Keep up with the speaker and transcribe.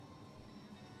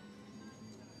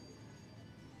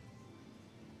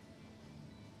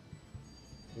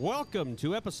Welcome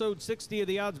to episode 60 of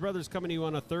the Odds Brothers, coming to you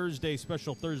on a Thursday,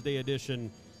 special Thursday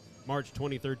edition, March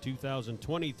 23rd,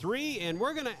 2023. And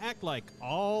we're going to act like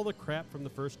all the crap from the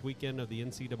first weekend of the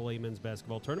NCAA men's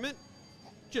basketball tournament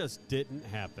just didn't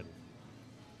happen.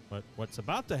 But what's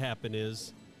about to happen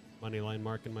is Moneyline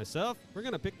Mark and myself, we're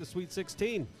going to pick the Sweet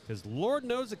 16 because Lord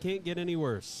knows it can't get any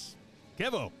worse.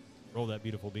 Kevo, roll that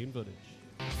beautiful beam footage.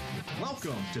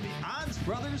 Welcome to the Odds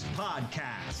Brothers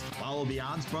Podcast. Follow the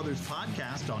Odds Brothers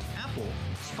Podcast on Apple,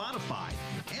 Spotify,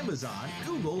 Amazon,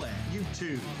 Google, and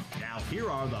YouTube. Now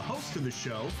here are the hosts of the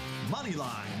show,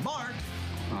 Moneyline Mark.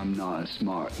 I'm not a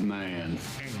smart man.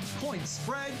 And Point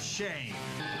Spread Shane.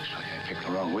 Looks like I picked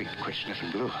the wrong week to quit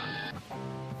sniffing glue.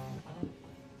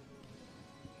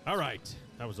 All right,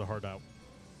 that was a hard out.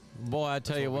 Boy, I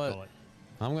tell you what,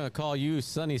 I'm going to call you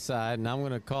Sunnyside, and I'm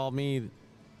going to call me,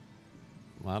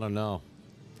 I don't know.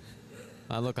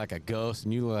 I look like a ghost,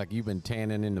 and you look like you've been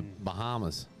tanning in the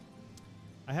Bahamas.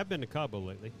 I have been to Cabo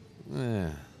lately.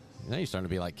 Now you're starting to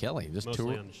be like Kelly, just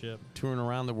Mostly on the ship. touring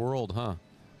around the world, huh?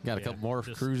 Got a couple more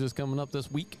cruises coming up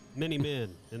this week. Many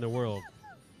men in the world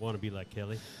want to be like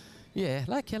Kelly. Yeah,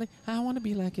 like Kelly. I want to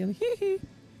be like Kelly.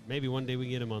 Maybe one day we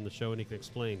get him on the show and he can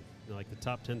explain, like the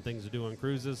top 10 things to do on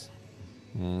cruises.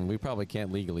 We probably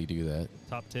can't legally do that.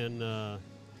 Top 10.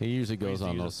 He usually goes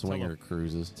on those swinger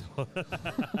cruises.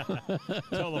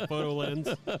 Telephoto lens.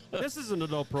 This is an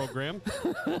adult program.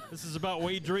 This is about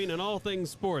wagering and all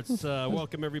things sports.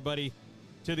 Welcome, everybody,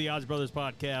 to the Odds Brothers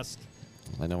Podcast.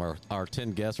 I know our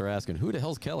 10 guests are asking, who the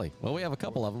hell's Kelly? Well, we have a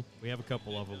couple of them. We have a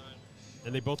couple of them.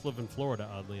 And they both live in Florida,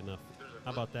 oddly enough.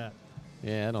 How about that?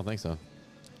 Yeah, I don't think so.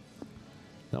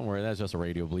 Don't worry, that's just a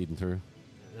radio bleeding through.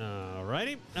 All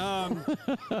righty.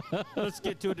 Let's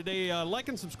get to it today. Like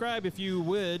and subscribe, if you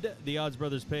would, the Odds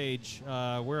Brothers page.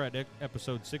 We're at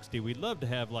episode 60. We'd love to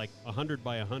have like 100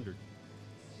 by 100.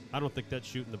 I don't think that's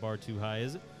shooting the bar too high,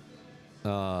 is it?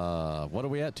 What are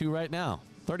we at to right now?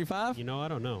 35? You know, I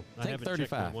don't know. I haven't 35. checked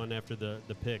that one after the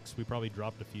picks. We probably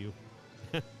dropped a few.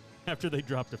 After they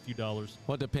dropped a few dollars.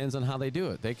 Well, it depends on how they do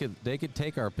it. They could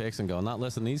take our picks and go, not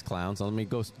listen to these clowns. Let me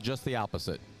go just the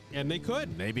opposite. And they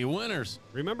could. Maybe winners.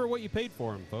 Remember what you paid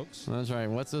for them, folks. That's right.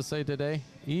 What's this say today?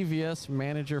 EVS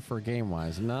manager for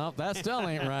GameWise. No, that still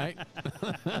ain't right.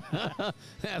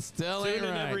 That still ain't Tune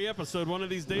in right. every episode. One of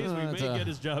these days, we may get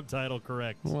his job title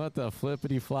correct. What the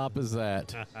flippity flop is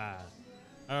that?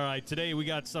 All right, today we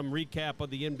got some recap of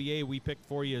the NBA we picked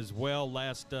for you as well.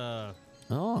 Last, I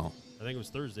think it was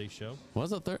Thursday's show.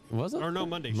 Was it? Was it? Or no,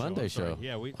 Monday's show. Monday show.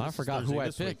 Yeah, I forgot who I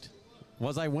picked. Week.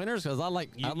 Was I winners? Because I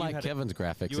like Kevin's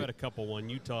graphics. You had a couple won.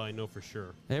 Utah, I know for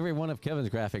sure. Every one of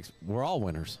Kevin's graphics, we're all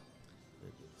winners.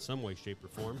 Some way, shape, or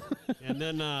form. And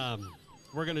then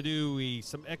we're going to do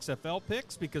some XFL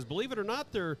picks because, believe it or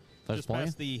not, they're just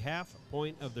past the half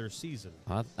point of their season.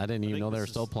 I didn't even know they were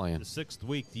still playing. The sixth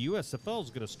week. The USFL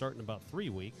is going to start in about 3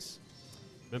 weeks.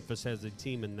 Memphis has a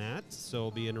team in that, so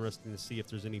it'll be interesting to see if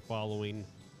there's any following.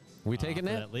 We taking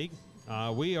that league?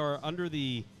 We are under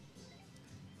the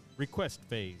request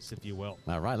phase, if you will.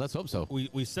 All right, let's hope so.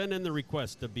 We send in the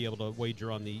request to be able to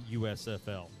wager on the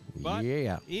USFL. But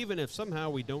even if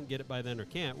somehow we don't get it by then or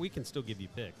can't, we can still give you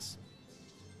picks.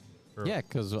 Yeah,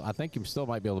 because I think you still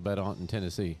might be able to bet on it in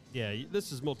Tennessee. Yeah,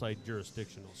 this is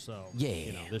multi-jurisdictional, so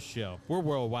yeah, this show. We're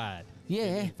worldwide.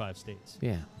 Yeah. In 5 states.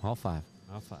 Yeah, all 5.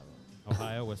 All 5 of them.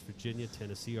 Ohio, West Virginia,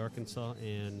 Tennessee, Arkansas,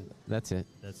 and... That's it.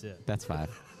 That's 5.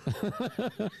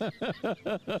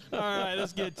 All right,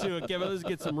 let's get to it, Kevin. Let's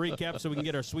get some recap so we can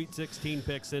get our Sweet 16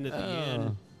 picks in at the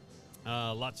end.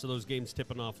 Lots of those games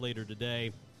tipping off later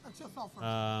today. XFL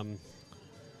first.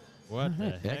 What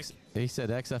the heck? He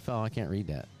said XFL. I can't read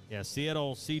that. Yeah,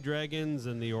 Seattle Sea Dragons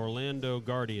and the Orlando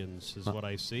Guardians is what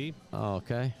I see. Oh,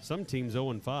 okay. Some teams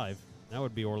 0-5. That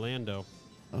would be Orlando.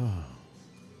 Oh.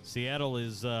 Seattle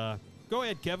is... go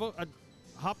ahead, Kevo.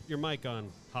 Hop your mic on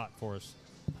hot for us.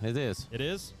 It is. It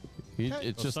is?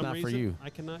 It's just not for you. I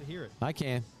cannot hear it. I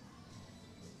can.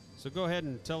 So go ahead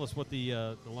and tell us what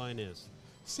the line is.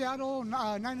 Seattle,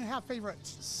 9.5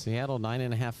 favorites. Seattle,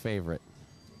 9.5 favorite.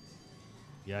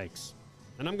 Yikes.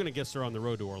 And I'm going to guess they're on the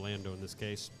road to Orlando in this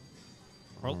case.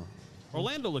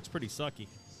 Orlando looks pretty sucky.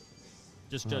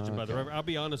 Just judging by the record. I'll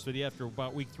be honest with you, after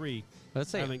about week 3. Let's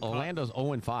say Orlando's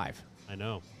 0-5. I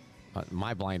know.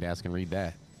 My blind ass can read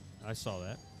that. I saw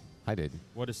that. I didn't.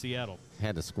 What is Seattle?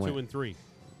 Had to squint. 2-3.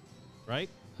 Right?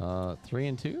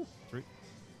 3-2? 3.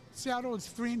 Seattle is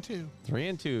 3-2.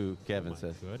 3-2, Kevin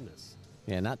says. Goodness.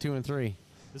 Yeah, not 2-3.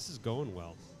 This is going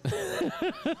well.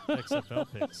 XFL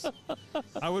picks.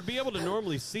 I would be able to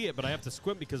normally see it, but I have to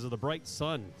squint because of the bright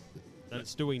sun.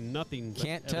 That's doing nothing but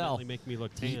Can't tell. make me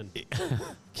look tan.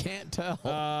 Can't tell.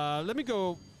 Let me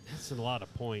go That's a lot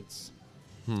of points.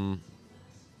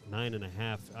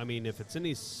 9.5. I mean, if it's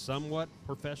any somewhat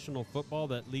professional football,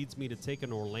 that leads me to take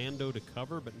an Orlando to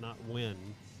cover but not win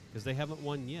because they haven't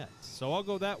won yet. So I'll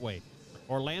go that way.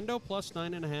 Orlando plus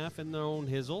 9.5 in their own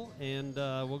hizzle, and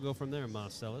we'll go from there,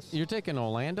 Marcellus. You're taking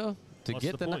Orlando to Plus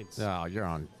get the the points. Oh, you're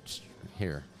on.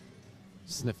 Here.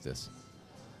 Sniff this.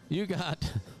 You got.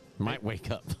 Might wake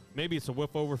up. Maybe it's a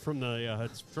whiff over from the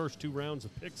first 2 rounds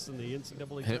of picks in the NCAA It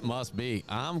tournament. must be.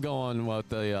 I'm going with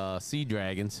the Sea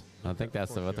Dragons. I think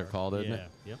that's what they're called, isn't it?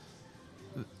 Yep.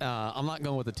 I'm not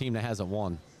going with the team that hasn't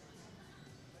won.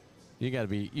 You gotta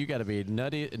be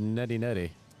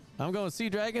nutty. I'm going Sea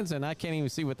Dragons, and I can't even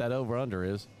see what that over/under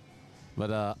is.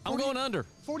 But I'm going under.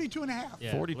 42.5.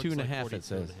 Yeah, 42 and a looks like half, it 42 and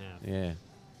says. a half. Yeah.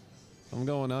 I'm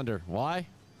going under. Why?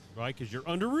 Right, because you're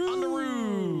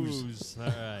Underoos. All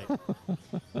right.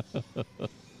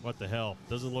 What the hell?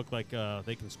 Doesn't look like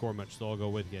they can score much, so I'll go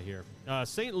with you here.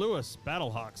 St. Louis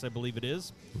Battlehawks, I believe it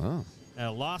is. Oh.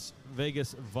 Las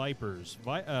Vegas Vipers.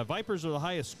 Vipers are the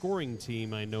highest scoring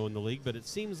team I know in the league, but it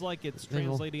seems like it's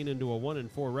translating into a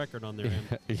 1-4 record on their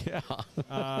end.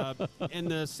 Yeah.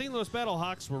 And the St. Louis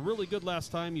Battlehawks were really good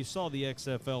last time you saw the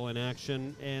XFL in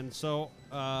action, and so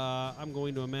I'm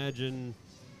going to imagine,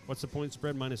 what's the point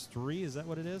spread, -3? Is that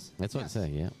what it is? That's what it says,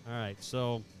 yeah. All right,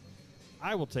 so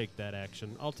I will take that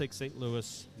action. I'll take St.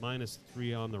 Louis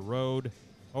 -3 on the road.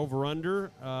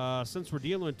 Over/under. Since we're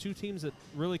dealing with 2 teams that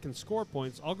really can score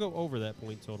points, I'll go over that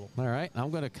point total. All right. I'm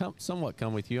going to somewhat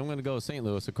come with you. I'm going to go St.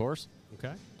 Louis, of course,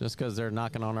 Okay. just because they're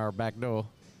knocking on our back door.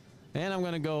 And I'm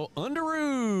going to go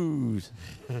Underoos.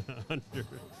 Under.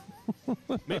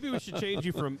 Maybe we should change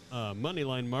you from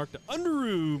Moneyline Mark to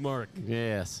Underoo Mark.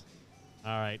 Yes.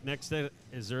 All right. Next,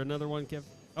 is there another one, Kev?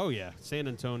 Oh, yeah. San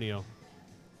Antonio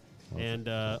and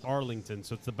Arlington.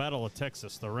 So it's the Battle of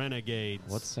Texas, the Renegades.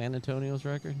 What's San Antonio's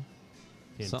record?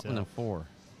 Can't Something tell. in 4.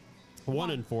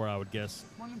 1-4. I would guess.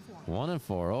 1-4.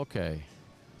 1-4. Okay.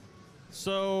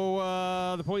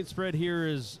 So the point spread here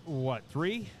is what,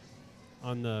 3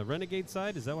 on the Renegade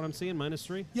side? Is that what I'm seeing?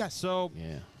 -3? Yes. So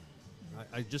Yeah.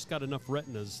 I just got enough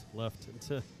retinas left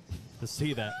to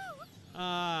see that.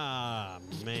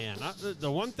 Man. The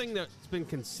one thing that's been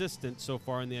consistent so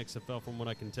far in the XFL, from what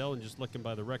I can tell, and just looking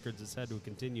by the records it's had to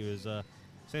continue, is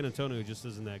San Antonio just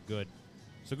isn't that good.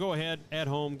 So go ahead, at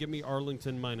home, give me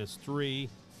Arlington -3.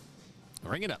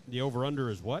 Bring it up. The over-under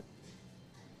is what?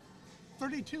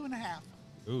 32.5.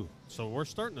 Ooh, so we're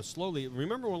starting to slowly.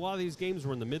 Remember when a lot of these games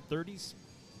were in the mid-30s?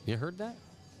 You heard that?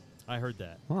 I heard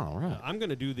that. All right. I'm going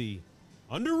to do the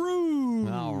Underoo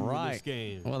All right. this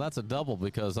game. Well, that's a double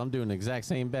because I'm doing the exact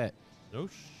same bet. No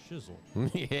shizzle.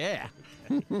 Yeah.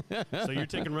 So you're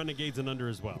taking Renegades and under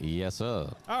as well. Yes,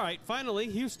 sir. All right, finally,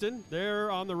 Houston.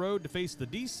 They're on the road to face the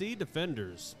DC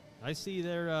Defenders. I see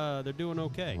they're doing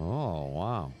okay. Oh,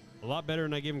 wow. A lot better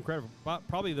than I gave them credit for.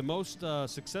 Probably the most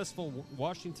successful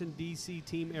Washington, D.C.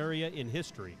 team area in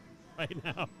history right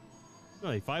now.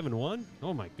 Are they 5-1?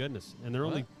 Oh, my goodness. And they're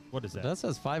only, what is that? That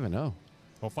says 5-0.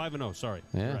 Oh, 5-0, sorry.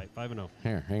 Yeah. You're right, 5-0.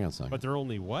 Here, hang on a second. But they're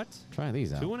only what? Try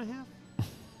these out. 2.5?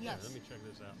 Yes. Let me check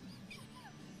this out.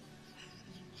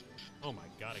 Oh, my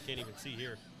God, I can't even see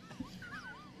here.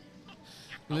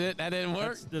 That didn't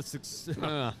work? That's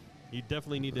Uh, you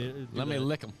definitely need to do let me that-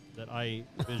 lick them. that eye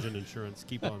vision insurance.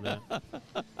 Keep on that.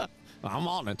 I'm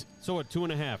on it. So what,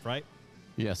 2.5, right?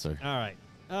 Yes, sir. All right.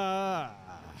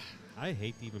 I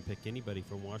hate to even pick anybody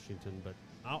from Washington, but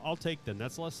I'll take them.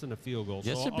 That's less than a field goal.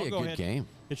 This so should be I'll a go good ahead. game.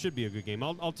 It should be a good game.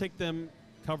 I'll take them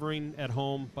covering at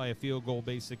home by a field goal,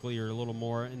 basically, or a little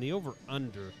more. And the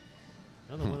over/under,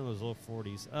 another one of those low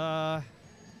 40s.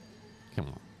 Come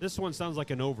on. This one sounds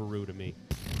like an overroo to me.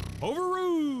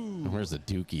 Overroo! Where's the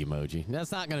dookie emoji?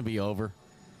 That's not going to be over.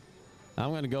 I'm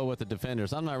going to go with the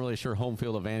Defenders. I'm not really sure home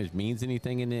field advantage means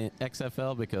anything in the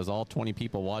XFL because all 20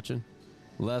 people watching,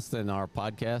 less than our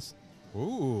podcast.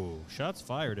 Ooh, shots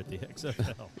fired at the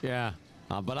XFL. Yeah.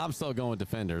 But I'm still going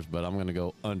Defenders, but I'm going to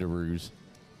go Underoos.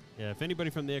 Yeah, if anybody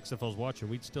from the XFL is watching,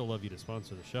 we'd still love you to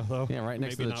sponsor the show, though. Yeah, right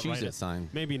next to the Cheez-It sign.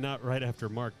 Maybe not right after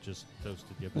Mark just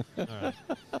toasted you. But, all right.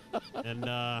 And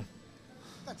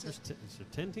That's there's it. is there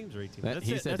 10 teams or 18?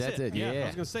 He said that's it, I yeah.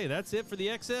 was going to say, that's it for the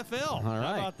XFL. All How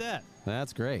right. about that?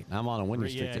 That's great. I'm on a winning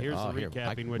streak. Yeah, here's the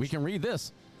recapping, we which- can read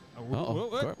this.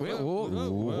 Whoa.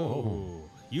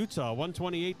 Utah,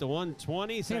 128 to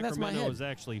 120. Hey, that's my Sacramento head. is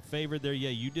actually favored there.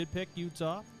 Yeah, you did pick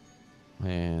Utah.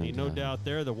 And, Ain't no doubt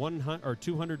there. The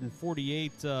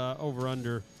 248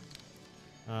 over-under.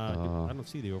 I don't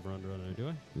see the over-under on there, do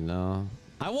I? No.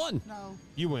 I won. No.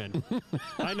 You win.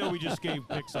 I know we just gave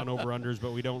picks on over-unders,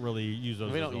 but we don't really use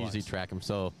those. We as don't a lot. usually track them,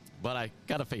 but I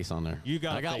got a face on there. You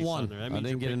got I got face one. on there. That I means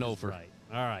didn't your get an pick is over. Right.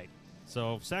 All right.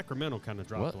 So Sacramento kind of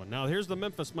dropped What? one. Now here's the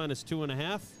Memphis minus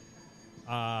 2.5.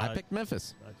 I picked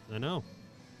Memphis. I know.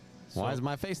 Why So- is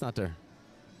my face not there?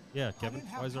 Yeah, Kevin. didn't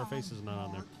have Why is our time, faces not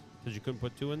on there? Mark. Because you couldn't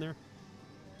put 2 in there.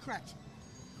 Correct.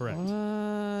 Correct.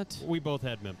 What? We both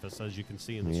had Memphis, as you can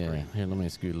see in the Yeah. screen. Here, let me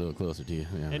scoot a little closer to you.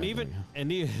 Yeah, And right, even there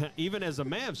we even as a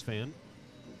Mavs fan,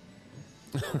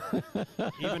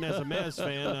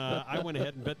 I went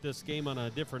ahead and bet this game on a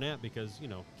different app because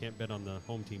can't bet on the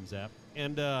home team's app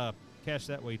and cash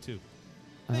that way too.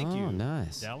 Thank Oh, you,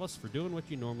 nice. Dallas, for doing what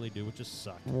you normally do, which is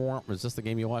suck. go. Was this the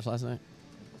game you watched last night?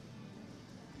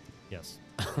 Yes.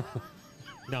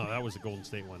 No, that was a Golden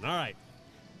State one. All right.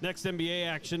 Next NBA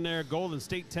action there. Golden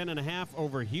State 10.5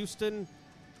 over Houston.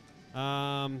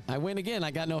 I win again.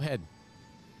 I got no head.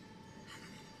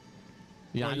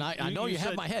 Yeah, Well, I know you have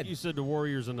said- my head. You said the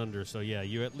Warriors and under, so yeah,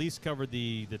 you at least covered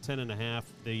the 10.5.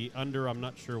 The under, I'm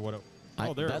not sure what it.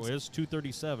 Oh, there it that's- was,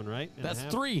 237, right? And a That's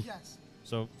half? 3. Yes.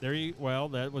 So there you. Well,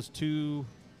 that was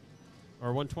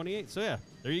 128. So yeah,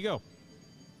 there you go.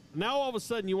 Now all of a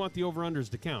sudden you want the over-unders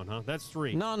to count, huh? That's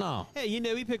 3. No. Hey,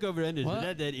 we pick over-unders. What?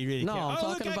 But that really No, count. I'm Oh,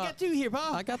 talking look, about. I got 2 here,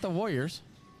 Paul. I got the Warriors.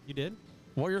 You did?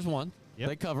 Warriors won. Yep.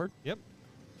 They covered. Yep.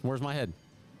 Where's my head?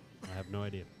 I have no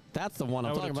idea. That's the one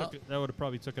I'm talking about. That would have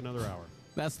probably took another hour.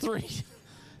 That's 3.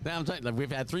 Now I'm telling you,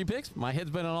 we've had 3 picks. My head's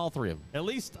been on all 3 of them. At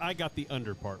least I got the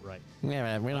under part right. Yeah,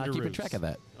 man, we're not Under keeping roots. track of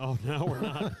that. Oh, no, we're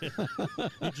not.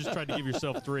 You just tried to give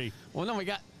yourself 3. Well, no,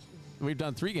 we've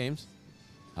done 3 games.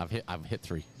 I've hit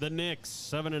 3. The Knicks,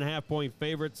 7.5-point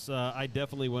favorites. I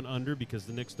definitely went under because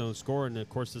the Knicks don't score, and of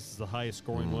course this is the highest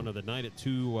scoring one of the night at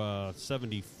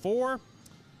 274.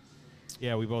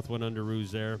 Yeah, we both went under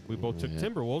Ruse there. We both took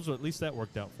Timberwolves, so at least that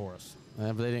worked out for us.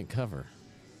 But they didn't cover.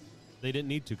 They didn't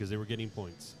need to because they were getting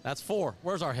points. That's 4.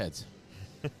 Where's our heads?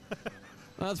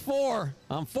 That's 4.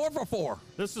 I'm 4 for 4.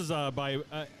 This is by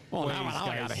Well, ways, now I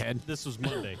got guys. ahead. This was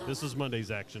Monday. This is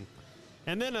Monday's action.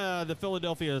 And then the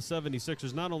Philadelphia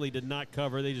 76ers not only did not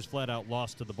cover, they just flat out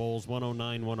lost to the Bulls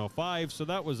 109-105. So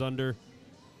that was under.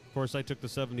 Of course, I took the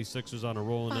 76ers on a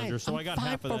rolling under, so I got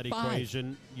half of that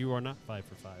equation. You are not 5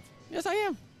 for 5. Yes, I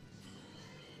am.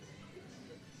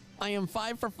 I am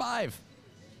 5 for 5.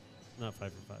 Not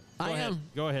 5 for 5. I Go ahead. am.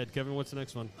 Go ahead, Kevin. What's the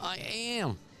next one? I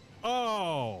am.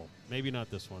 Oh, maybe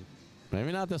not this one.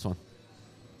 Maybe not this one.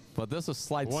 But this is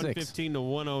slide 6. 115 to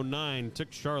 109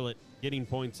 took Charlotte getting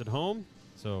points at home.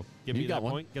 So give You me got that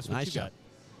one. point. Guess what Nice you got?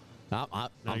 shot. Now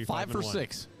I'm you're 5 for 5-1.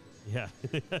 6. Yeah.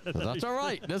 That's all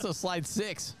right. This is slide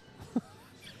 6.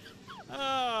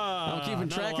 I'm keeping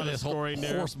not a track lot of this whole scoring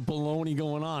there. horse baloney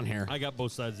going on here. I got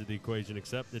both sides of the equation,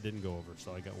 except it didn't go over,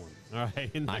 so I got one. All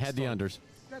right. I next had the one. unders.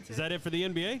 That's Is that it for the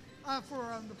NBA?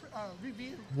 for the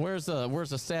review? Where's the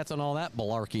stats on all that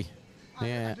malarkey? I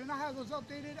Yeah. do not have those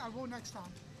updated. I will next time.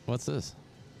 What's this?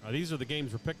 These are the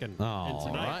games we're picking. Oh, and all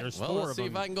tonight, right. there's Well, 4 let's of see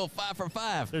them. if I can go 5 for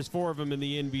 5. There's 4 of them in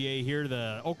the NBA here.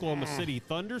 The Oklahoma City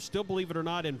Thunder, still believe it or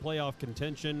not, in playoff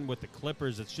contention with the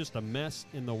Clippers. It's just a mess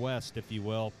in the West, if you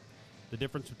will. The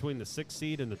difference between the 6th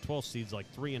seed and the 12th seed is like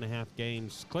 3.5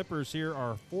 games. Clippers here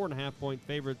are 4.5-point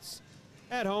favorites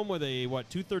at home with a,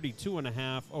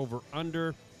 232.5 over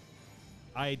under.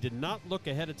 I did not look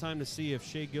ahead of time to see if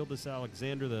Shai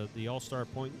Gilgeous-Alexander, the all-star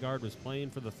point guard, was playing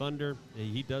for the Thunder.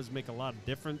 He does make a lot of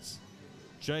difference.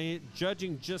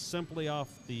 Judging just simply off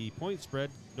the point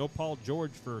spread, no Paul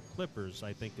George for Clippers,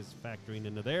 I think, is factoring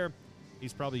into there.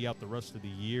 He's probably out the rest of the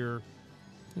year.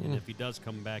 And if he does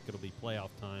come back, it'll be playoff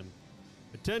time.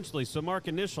 Potentially. So, Mark,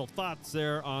 initial thoughts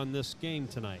there on this game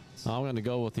tonight. I'm going to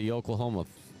go with the Oklahoma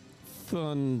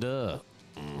Thunder.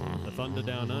 The Thunder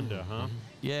down under, huh?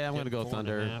 Yeah, I'm going to go Getting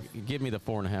Thunder. 4.5. Give me the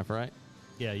 4.5, right?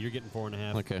 Yeah, you're getting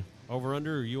 4.5. Okay. Over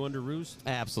under, or you under Ruse?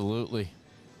 Absolutely.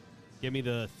 Give me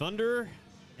the Thunder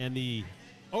and the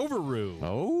over-roo.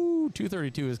 Oh,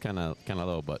 232 is kind of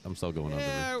low, but I'm still going under.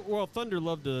 Yeah, well, Thunder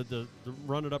love to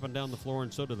run it up and down the floor,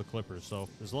 and so do the Clippers. So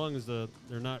as long as they're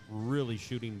not really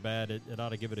shooting bad, it ought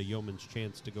to give it a yeoman's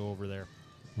chance to go over there.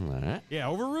 All right. Yeah,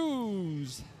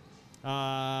 over-roos.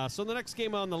 So the next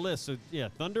game on the list, so yeah,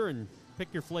 Thunder, and pick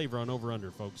your flavor on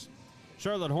over-under, folks.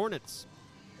 Charlotte Hornets,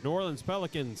 New Orleans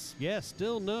Pelicans. Yeah,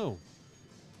 still no.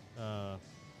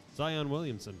 Zion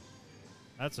Williamson.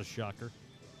 That's a shocker.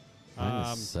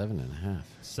 Minus 7.5.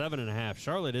 7.5.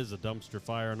 Charlotte is a dumpster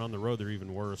fire, and on the road they're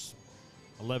even worse.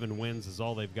 11 wins is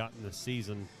all they've gotten this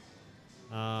season.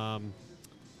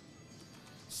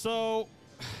 So,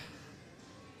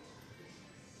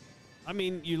 I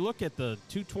mean, you look at the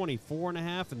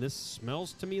 224.5, and this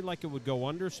smells to me like it would go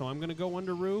under, so I'm going to go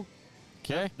under Rue.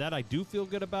 Okay. That I do feel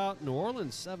good about. New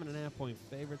Orleans, 7.5-point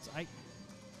favorites.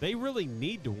 They really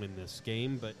need to win this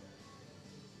game, but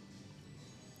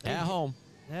At home.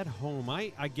 At home.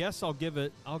 I guess I'll give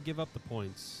up the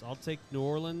points. I'll take New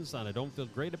Orleans, and I don't feel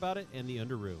great about it, and the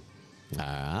Underoos.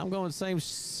 I'm going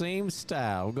same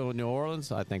style. We'll go with New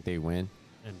Orleans. I think they win.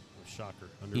 And shocker,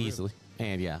 Underoos. Easily.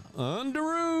 And, yeah,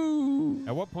 Underoos.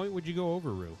 At what point would you go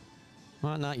over Roo?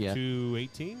 Not yet.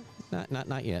 218?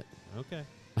 Not yet. Okay.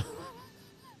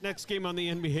 Next game on the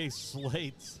NBA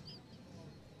slates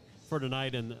for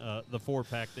tonight, and the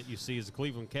 4-pack that you see is the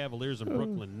Cleveland Cavaliers and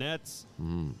Brooklyn Nets.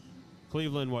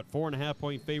 Cleveland,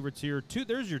 4.5-point favorites here.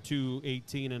 There's your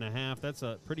 218.5. That's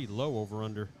a pretty low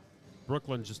over-under.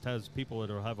 Brooklyn just has people that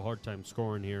will have a hard time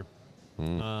scoring here.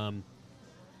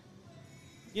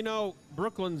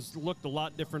 Brooklyn's looked a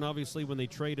lot different, obviously, when they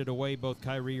traded away both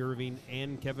Kyrie Irving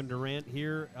and Kevin Durant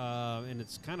here. And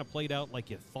it's kind of played out like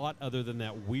you thought, other than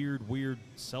that weird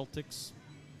Celtics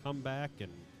comeback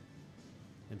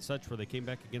and such, where they came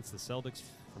back against the Celtics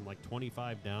from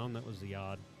 25 down. That was the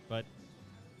odd. But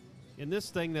in this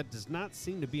thing, that does not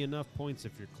seem to be enough points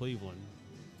if you're Cleveland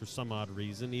for some odd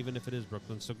reason, even if it is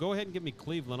Brooklyn. So go ahead and give me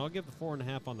Cleveland. I'll give the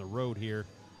 4.5 on the road here.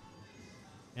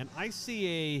 And I see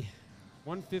a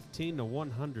 115 to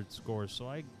 100 score, so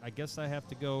I guess I have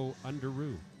to go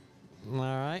Underoos. All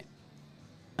right.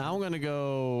 I'm going to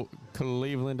go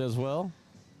Cleveland as well.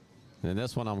 And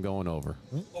this one I'm going over.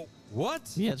 Oh, what?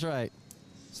 Yeah, that's right.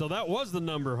 So that was the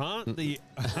number, huh? The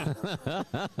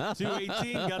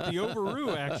 218 got the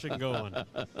Overroo action going.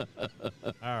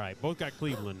 All right, both got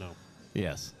Cleveland, though.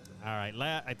 Yes. All right,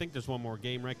 I think there's one more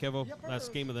game, right, Kevo? Yep,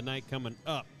 Last game of the night coming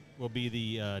up will be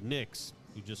the Knicks,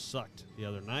 who just sucked the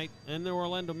other night, and the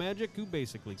Orlando Magic, who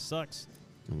basically sucks.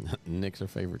 Knicks are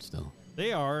favorites still.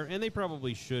 They are, and they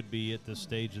probably should be at this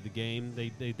stage of the game.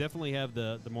 They definitely have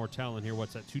the more talent here.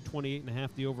 What's that, 228.5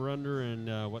 the over-under,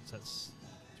 and what's that,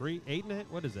 8.5?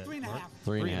 What is that? 3.5.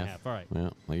 3.5. All right.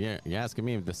 Well, you're asking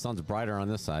me if the sun's brighter on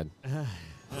this side. Yeah,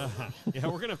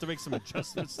 we're going to have to make some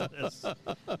adjustments to this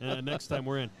next time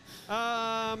we're in.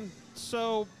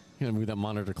 So You're going to move that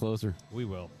monitor closer. we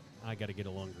will. I got to get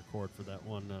a longer cord for that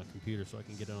one computer so I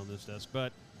can get it on this desk.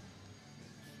 But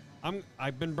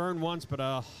I've been burned once, but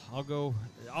I'll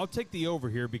take the over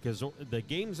here because the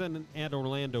games at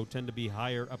Orlando tend to be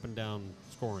higher up and down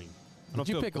scoring. Did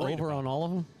you pick over on all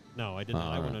of them? No, I did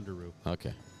not. I went Underoos.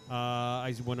 Okay.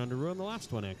 I went Underoos on the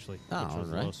last one, actually, which was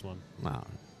the lowest one. Wow.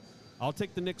 I'll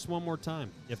take the Knicks one more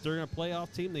time. If they're a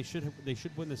playoff team, they should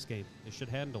win this game. They should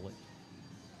handle it.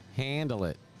 Handle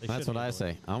it. That's what I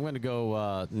say. I'm going to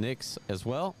go Knicks as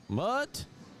well, but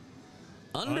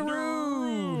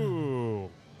Underoos.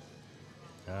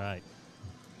 All right.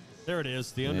 There it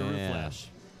is, the Underoos flash.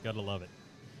 Got to love it.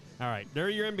 All right, there are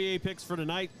your NBA picks for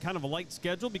tonight. Kind of a light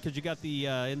schedule because you got the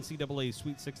NCAA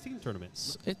Sweet 16 tournament.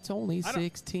 It's only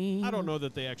 16. I don't know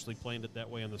that they actually planned it that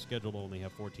way on the schedule to only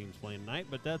have 4 teams playing tonight,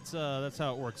 but that's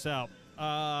how it works out.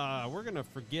 We're going to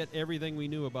forget everything we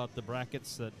knew about the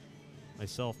brackets that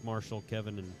myself, Marshall,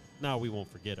 Kevin, and no, we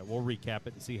won't forget it. We'll recap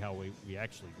it and see how we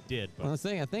actually did. But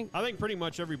I think pretty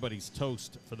much everybody's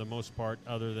toast for the most part,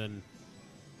 other than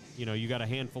you got a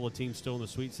handful of teams still in the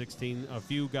Sweet 16. A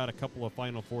few got a couple of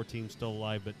Final Four teams still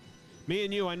alive, but me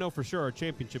and you, I know for sure our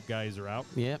championship guys are out.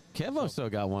 Yep. Kevo still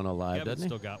got one alive, Kevin doesn't he?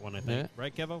 still got one, I think. Yeah.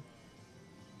 Right, Kevo?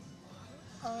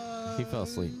 He fell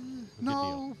asleep.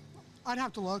 No, I'd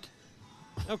have to look.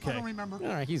 Okay. I don't remember. All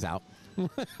right, he's out.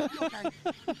 Okay.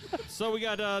 So we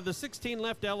got the 16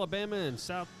 left, Alabama and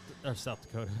South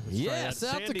Dakota. Yeah,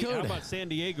 South Dakota. How about San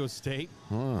Diego State?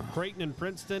 Creighton and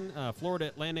Princeton, Florida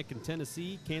Atlantic and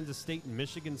Tennessee, Kansas State and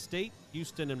Michigan State,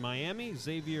 Houston and Miami,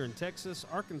 Xavier and Texas,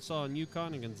 Arkansas and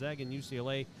UConn, and Gonzaga and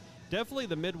UCLA. Definitely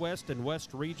the Midwest and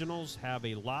West regionals have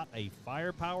a lot of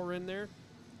firepower in there.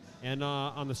 And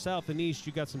on the South and East,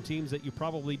 you got some teams that you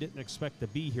probably didn't expect to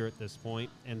be here at this point,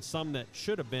 and some that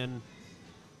should have been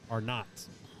are not.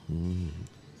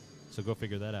 So go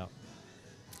figure that out.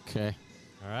 Okay.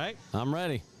 All right? I'm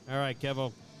ready. All right,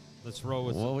 Kevo. Let's roll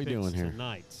with What some are we picks doing here?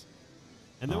 tonight.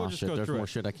 And then we'll just shit, go there's through more it.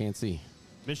 shit I can't see.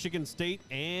 Michigan State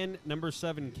and number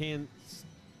 7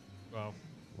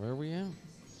 Where are we at?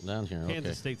 Down here.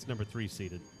 Kansas State's number 3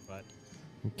 seeded. But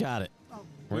Okay. Got it.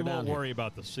 we We're down won't here. worry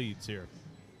about the seeds here.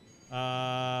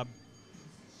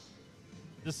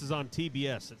 This is on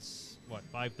TBS. It's,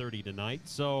 5:30 tonight.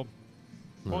 So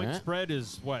point right. spread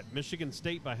is what? Michigan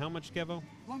State by how much, Kevo?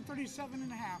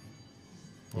 137.5.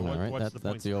 Well, All right, what's that's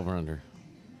point the over-under.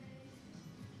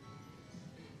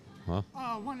 Huh?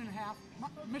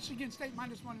 1.5. Michigan State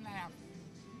minus 1.5.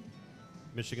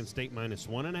 Michigan State minus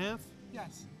 1.5?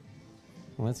 Yes.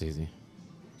 Well, that's easy.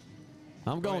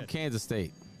 I'm Go going ahead. Kansas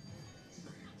State.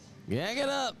 Gang it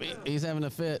up. He's having a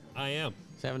fit. I am.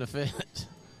 He's having a fit.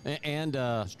 And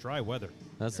It's dry weather.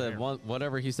 that's that one.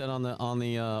 Whatever he said on the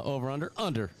over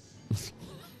under.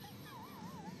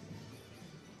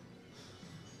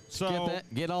 So Get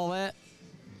that. Get all that.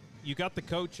 you got the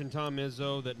coach in Tom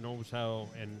Izzo that knows how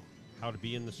to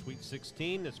be in the Sweet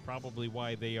 16. That's probably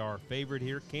why they are favored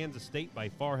here. Kansas State by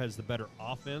far has the better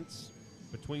offense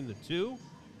between the two.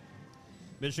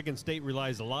 Michigan State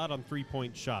relies a lot on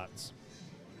three-point shots.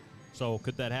 So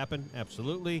could that happen?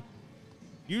 Absolutely.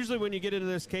 Usually when you get into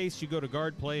this case, you go to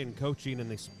guard play and coaching, and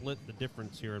they split the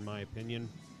difference here, in my opinion.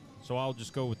 So I'll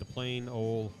just go with the plain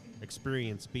old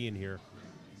experience being here.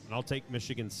 And I'll take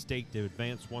Michigan State to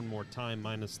advance one more time,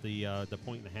 minus the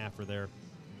 1.5 there.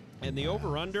 And the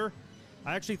over-under,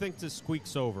 I actually think this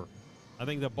squeaks over. I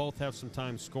think they'll both have some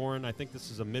time scoring. I think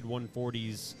this is a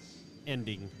mid-140s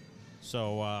ending.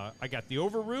 So I got the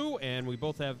over-roo, and we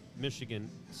both have Michigan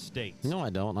State. No, I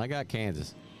don't. I got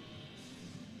Kansas.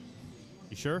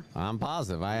 You sure? I'm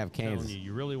positive. I have I'm telling Kansas.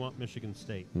 you really want Michigan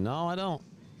State. No, I don't.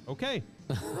 Okay.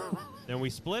 Then we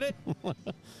split it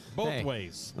both Hey,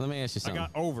 ways. Let me ask you I something.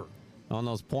 got over. On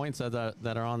those points that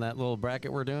are on that little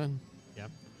bracket we're doing, Yeah.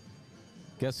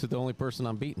 guess who the only person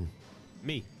I'm beating?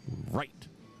 Me. Right.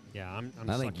 Yeah, I'm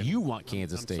I think sucking- you want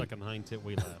Kansas I'm State. sucking hind tit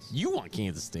way less. You want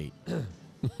Kansas State.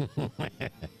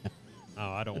 Oh,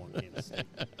 I don't want Kansas State.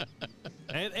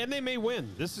 And they may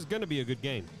win. This is going to be a good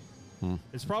game.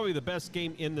 It's probably the best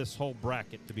game in this whole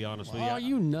bracket, to be honest with you. Oh,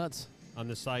 you nuts. On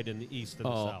this side in the east and the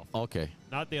Oh, south. okay.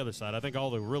 Not the other side. I think all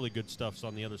the really good stuff's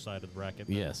on the other side of the bracket.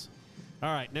 Yes.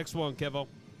 All right, next one, Kevo.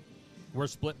 We're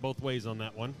split both ways on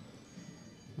that one.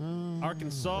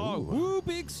 Arkansas, woo,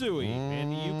 Big Suey,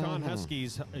 and the Yukon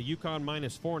Huskies. Yukon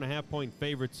minus 4.5 point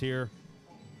favorites here.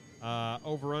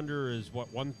 Over-under is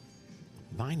what, Minus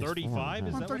 135?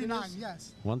 Is that what it 139, is?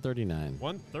 yes. 139.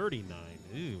 139.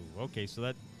 Ooh, okay, so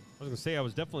that, I was going to say I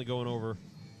was definitely going over,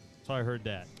 so I heard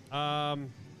that.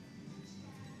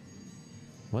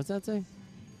 What's that say?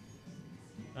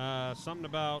 Something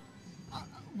about,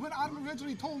 When Autumn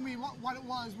originally told me what it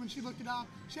was, when she looked it up,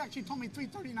 she actually told me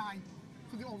 339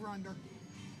 for the over-under.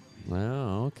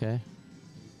 Oh, okay.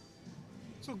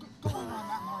 So go over on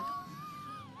that, Mark.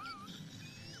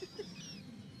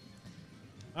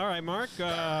 all right, Mark,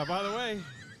 by the way,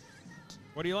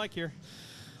 what do you like here?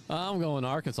 I'm going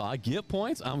Arkansas. I get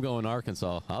points. I'm going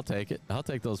Arkansas. I'll take it. I'll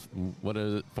take those, what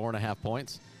is it, 4.5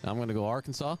 points. I'm going to go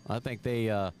Arkansas. I think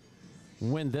they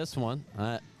win this one.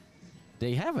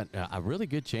 They have a really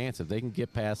good chance if they can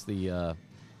get past the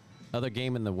other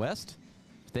game in the West.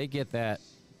 If they get that,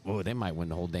 oh, they might win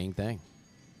the whole dang thing.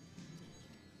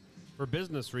 For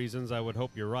business reasons, I would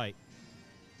hope you're right.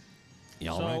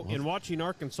 Yeah, So, all right. in watching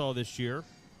Arkansas this year,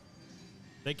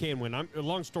 they can win.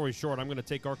 Long story short, I'm going to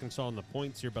take Arkansas on the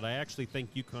points here, but I actually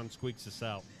think UConn squeaks this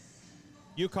out.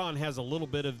 UConn has a little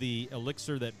bit of the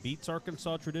elixir that beats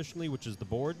Arkansas traditionally, which is the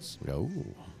boards. Oh,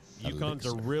 UConn's a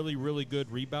elixir. really, really good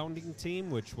rebounding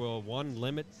team, which will, one,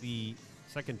 limit the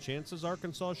second chances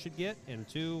Arkansas should get, and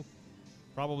two,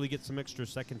 probably get some extra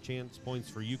second chance points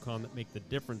for UConn that make the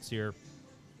difference here.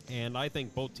 And I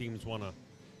think both teams want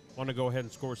to go ahead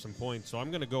and score some points. So I'm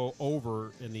going to go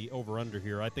over in the over-under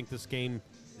here. I think this game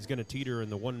is going to teeter in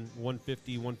the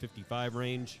 150, 155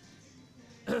 range.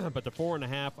 But the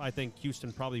 4.5, I think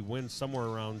Houston probably wins somewhere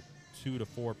around 2 to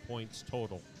 4 points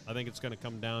total. I think it's going to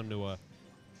come down to a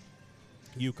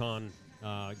UConn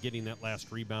getting that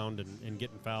last rebound and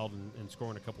getting fouled and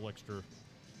scoring a couple extra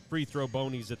free throw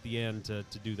bonies at the end to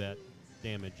do that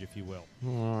damage, if you will.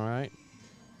 All right.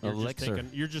 Elixir.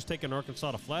 You're just taking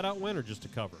Arkansas to flat out win or just to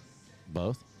cover?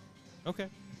 Both. Okay.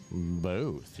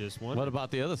 Both. Just one. What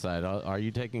about the other side? Are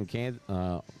you taking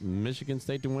Michigan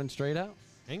State to win straight out?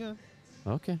 Hang on.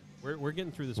 Okay. We're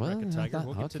getting through this Well, bracket, I Tiger. thought-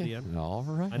 We'll get to okay. the end. All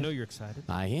right. I know you're excited.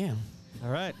 I am.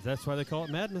 All right. That's why they call it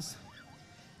madness.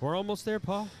 We're almost there,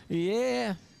 Paul.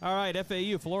 Yeah. All right,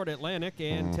 FAU, Florida Atlantic,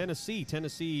 and Tennessee.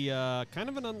 Tennessee, kind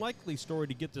of an unlikely story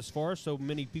to get this far, so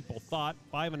many people thought.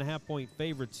 5.5 point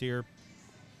favorites here.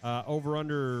 Over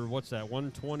under, what's that,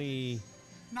 120?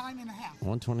 9.5.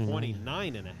 129.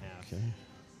 29.5. Okay.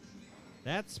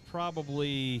 That's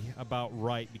probably about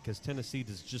right because Tennessee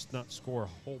does just not score a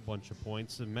whole bunch of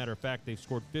points. As a matter of fact, they've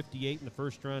scored 58 in the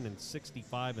first round and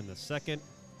 65 in the second.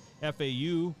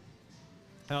 FAU,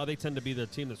 they tend to be the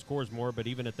team that scores more, but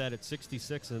even at that, it's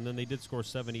 66, and then they did score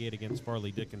 78 against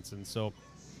Farley Dickinson. So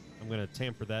I'm going to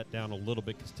tamper that down a little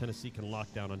bit because Tennessee can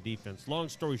lock down on defense. Long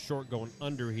story short, going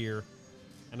under here.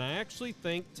 And I actually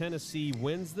think Tennessee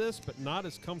wins this, but not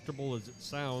as comfortable as it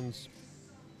sounds.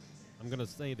 I'm going to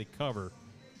say they cover,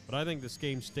 but I think this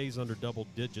game stays under double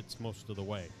digits most of the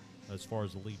way as far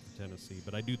as the lead for Tennessee.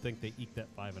 But I do think they eke that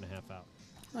 5.5 out.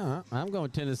 I'm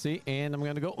going Tennessee, and I'm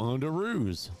going to go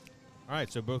Underoos. All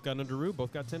right, so both got Underoos,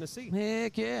 both got Tennessee.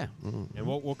 Heck yeah. And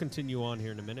we'll continue on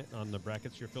here in a minute on the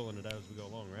brackets. You're filling it out as we go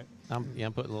along, right? I'm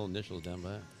putting little initials down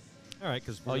by it. All right,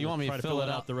 because you want me to fill it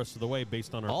out the rest of the way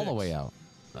based on our all the picks. way out?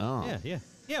 Oh.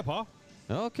 Yeah, Paul.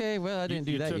 Okay, well, I didn't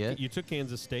do that yet. You took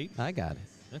Kansas State. I got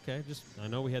it. Okay, I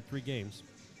know we had 3 games.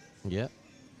 Yep.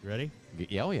 You ready?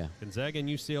 Oh, yeah. Gonzaga and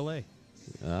UCLA.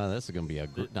 This is going to be a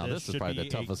good. Now, this is probably the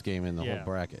toughest game in the whole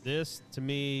bracket. This, to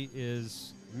me,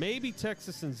 is maybe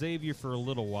Texas and Xavier for a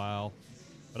little while,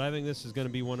 but I think this is going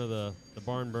to be one of the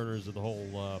barn burners of the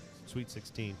whole Sweet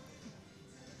 16.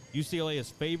 UCLA is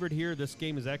favored here. This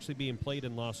game is actually being played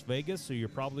in Las Vegas, so you're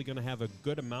probably going to have a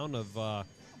good amount of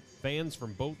fans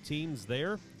from both teams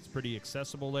there. It's pretty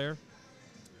accessible there.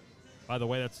 By the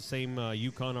way, that's the same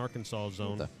UConn-Arkansas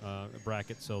zone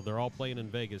bracket, so they're all playing in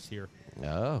Vegas here.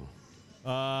 Oh.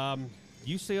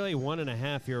 UCLA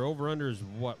 1.5 here. Over-under is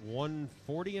what,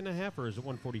 140.5 or is it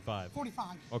 145? 45.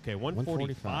 Okay,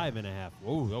 145.5.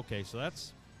 Whoa, okay, so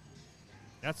that's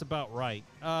about right.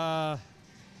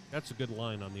 That's a good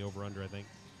line on the over-under, I think.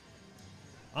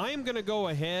 I am going to go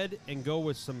ahead and go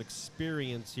with some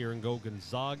experience here and go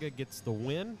Gonzaga gets the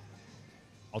win.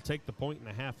 I'll take the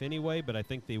 1.5 anyway, but I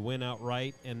think they win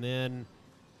outright. And then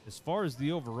as far as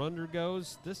the over-under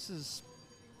goes, this is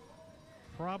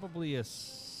probably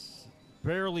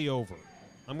barely over.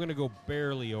 I'm going to go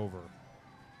barely over.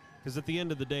 Because at the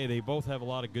end of the day, they both have a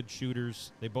lot of good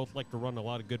shooters. They both like to run a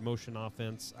lot of good motion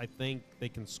offense. I think they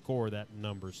can score that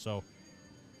number. So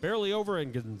barely over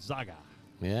in Gonzaga.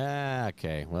 Yeah,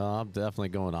 okay. Well, I'm definitely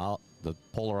going the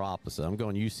polar opposite. I'm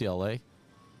going UCLA.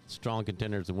 Strong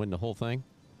contenders to win the whole thing.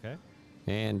 Okay.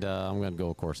 And I'm going to go,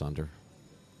 of course, under.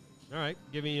 All right.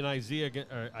 Giving you an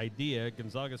idea,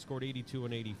 Gonzaga scored 82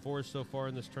 and 84 so far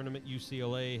in this tournament.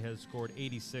 UCLA has scored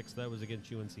 86. That was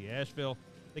against UNC Asheville.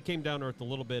 They came down to earth a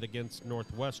little bit against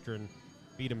Northwestern,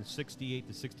 beat them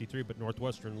 68-63, but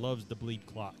Northwestern loves to bleed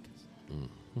clock.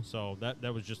 So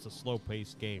that was just a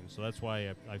slow-paced game. So that's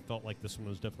why I felt like this one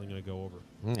was definitely going to go over.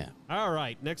 Yeah. All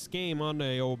right, next game on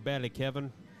the old Batty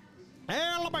Kevin.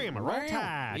 Alabama, Roll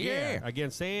Tide. Yeah.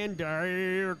 Against San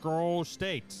Diego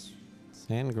State.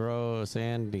 Sangria.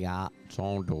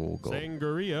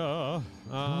 Sangria.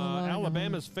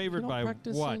 Alabama's favored by what?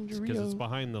 Sangria. Because it's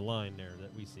behind the line there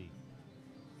that we see.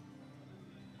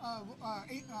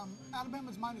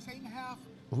 Alabama's minus 8.5.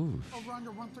 Over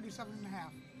under 137.5.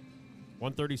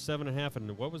 137.5,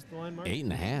 and what was the line, Mark?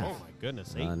 8.5. Oh, my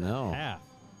goodness, 8.5. I know.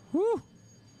 Woo.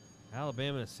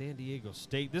 Alabama to San Diego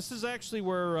State. This is actually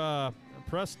where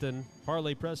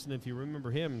Parlay Preston, if you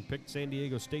remember him, picked San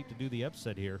Diego State to do the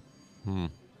upset here.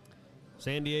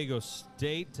 San Diego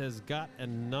State has got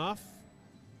enough.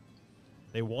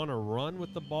 They want to run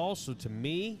with the ball, so to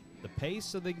me, the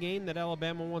pace of the game that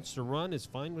Alabama wants to run is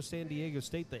fine with San Diego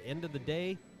State. The end of the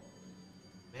day,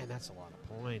 man, that's a lot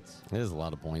of points. It is a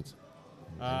lot of points.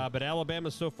 But Alabama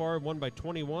so far won by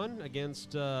 21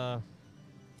 against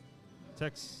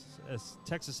Texas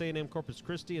A&M Corpus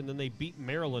Christi, and then they beat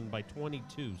Maryland by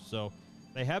 22. So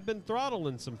they have been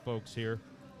throttling some folks here.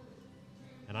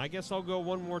 And I guess I'll go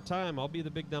one more time. I'll be the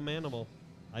big dumb animal.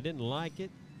 I didn't like it,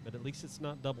 but at least it's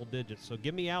not double digits. So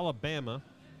give me Alabama.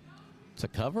 To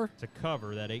cover? To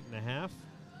cover that 8.5.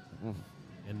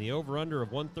 And the over-under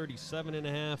of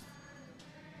 137.5.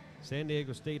 San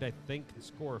Diego State, I think, can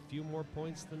score a few more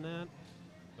points than that.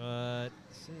 But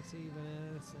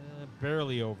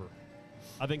barely over.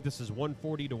 I think this is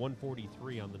 140 to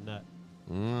 143 on the net.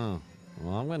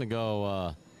 Well, I'm going to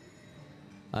go.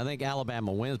 I think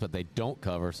Alabama wins, but they don't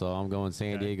cover, so I'm going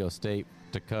San Diego State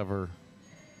to cover.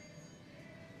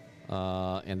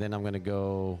 And then I'm going to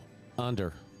go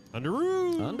under.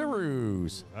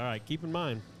 Underoos. All right, keep in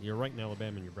mind, you're right in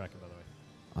Alabama in your bracket, by the way.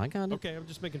 I got it. Okay, I'm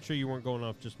just making sure you weren't going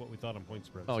off just what we thought on point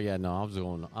spreads. Oh yeah, no, I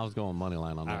was going money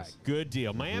line on All this. right, good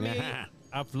deal. Miami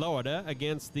of Florida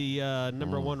against the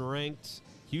number one ranked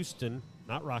Houston,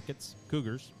 not Rockets,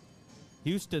 Cougars.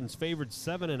 Houston's favored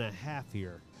 7.5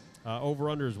 here.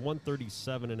 Over-under is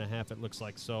 137.5, it looks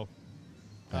like. So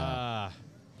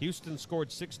Houston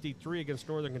scored 63 against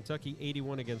Northern Kentucky,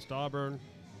 81 against Auburn.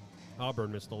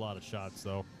 Auburn missed a lot of shots,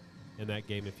 though, in that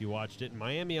game if you watched it. And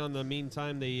Miami, on the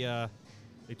meantime, they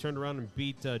turned around and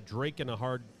beat Drake in a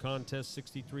hard contest,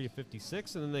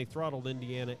 63-56, and then they throttled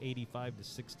Indiana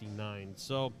 85-69.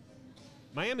 So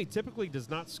Miami typically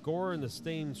does not score in the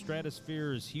same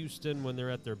stratosphere as Houston when they're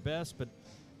at their best, but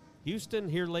Houston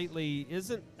here lately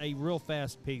isn't a real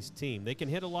fast-paced team. They can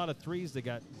hit a lot of threes. They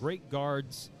got great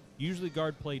guards. Usually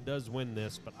guard play does win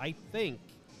this, but I think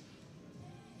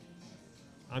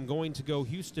I'm going to go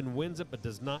Houston wins it but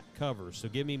does not cover. So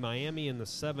give me Miami in the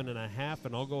 7.5,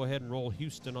 and I'll go ahead and roll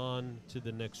Houston on to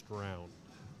the next round.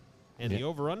 And the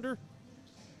over-under?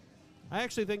 I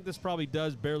actually think this probably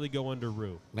does barely go under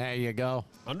Rue. There you go.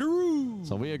 Under Rue.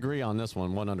 So we agree on this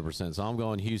one 100%. So I'm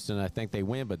going Houston. I think they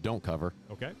win but don't cover.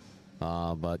 Okay.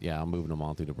 But, yeah, I'm moving them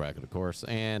on through the bracket, of course.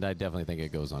 And I definitely think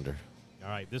it goes under. All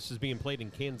right, this is being played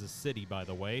in Kansas City, by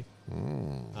the way.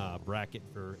 Bracket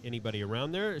for anybody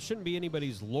around there. It shouldn't be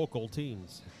anybody's local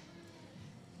teams.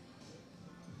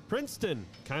 Princeton,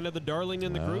 kind of the darling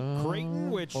in the group. Creighton,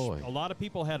 which a lot of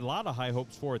people had a lot of high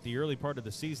hopes for at the early part of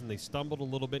the season. They stumbled a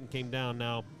little bit and came down.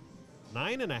 Now,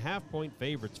 9.5-point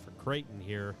favorites for Creighton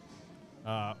here.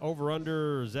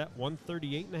 Over-under, is that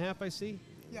 138.5, I see?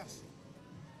 Yes.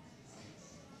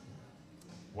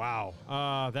 Wow.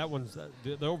 That one's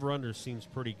the over-under seems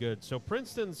pretty good. So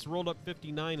Princeton's rolled up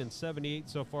 59 and 78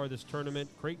 so far this tournament.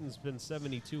 Creighton's been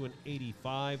 72 and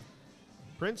 85.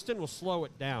 Princeton will slow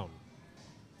it down,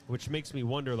 which makes me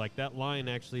wonder, like, that line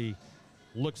actually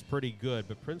looks pretty good,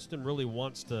 but Princeton really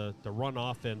wants to run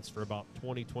offense for about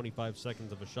 20, 25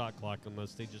 seconds of a shot clock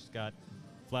unless they just got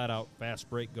flat-out fast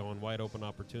break going, wide-open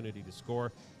opportunity to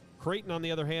score. Creighton, on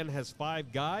the other hand, has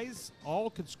 5 guys. All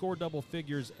could score double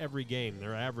figures every game.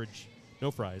 Their average,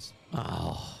 no fries.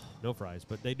 Oh. No fries,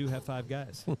 but they do have 5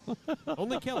 guys.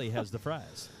 Only Kelly has the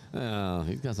fries. Oh,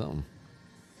 he's got something.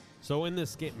 So in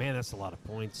this game, man, that's a lot of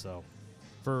points, though,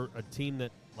 for a team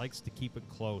that likes to keep it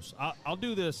close. I'll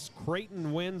do this.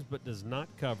 Creighton wins but does not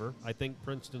cover. I think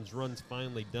Princeton's run's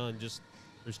finally done. Just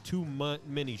there's too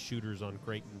many shooters on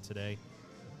Creighton today.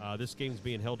 This game's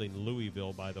being held in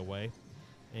Louisville, by the way.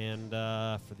 And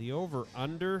for the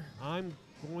over-under, I'm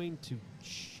going to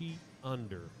cheat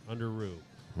under Rue.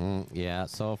 Yeah,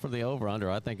 so for the over-under,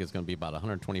 I think it's going to be about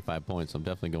 125 points. I'm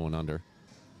definitely going under.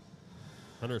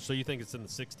 So you think it's in the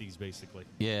 60s, basically?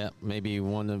 Yeah, maybe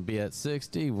one would be at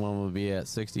 60, one would be at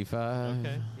 65.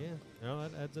 Okay, yeah. No,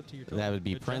 that adds up to your total. That would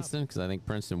be Good Princeton, because I think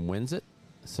Princeton wins it.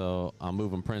 So I'm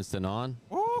moving Princeton on.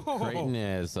 Oh! Creighton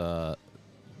is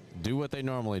do what they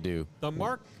normally do. The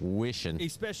Mark Wishing.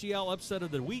 Especial upset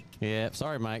of the week. Yeah,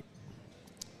 sorry, Mike.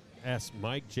 Ask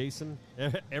Mike, Jason,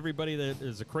 everybody that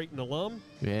is a Creighton alum.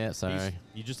 Yeah, sorry.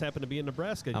 You just happen to be in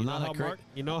Nebraska. I'm not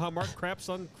you know how Mark craps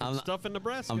on stuff in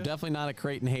Nebraska? I'm definitely not a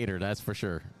Creighton hater, that's for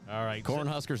sure. All right.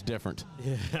 Cornhusker's different.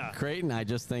 Yeah. Creighton, I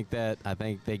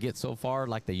think they get so far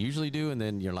like they usually do, and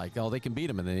then you're like, oh, they can beat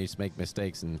them, and then they just make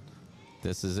mistakes, and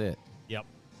this is it. Yep.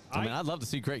 I mean, I'd love to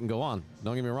see Creighton go on.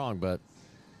 Don't get me wrong, but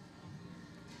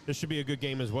this should be a good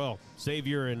game as well.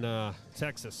 Xavier and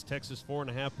Texas. Texas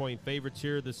 4.5-point favorites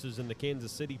here. This is in the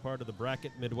Kansas City part of the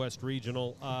bracket, Midwest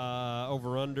Regional.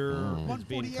 Over-under is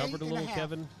being covered a little,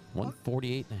 Kevin.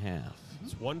 148.5.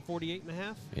 It's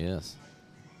 148.5? Yes.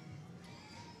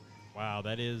 Wow,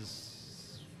 that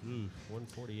is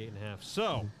 148.5.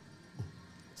 So,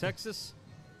 Texas,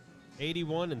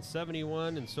 81 and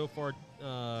 71, and so far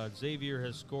Xavier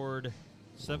has scored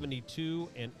 72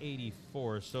 and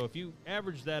 84. So if you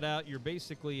average that out, you're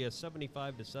basically a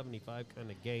 75 to 75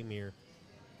 kind of game here,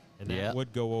 and that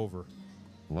would go over.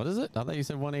 What is it? I thought you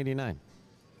said 189.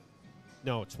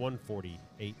 No, it's 148.5.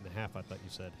 I thought you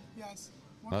said. Yes,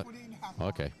 148.5.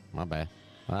 Okay, my bad.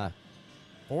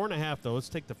 4.5 though. Let's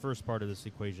take the first part of this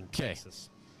equation. Texas,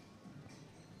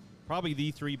 probably the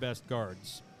 3 best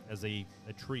guards as a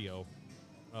trio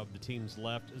of the teams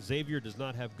left. Xavier does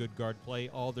not have good guard play.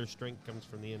 All their strength comes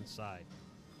from the inside.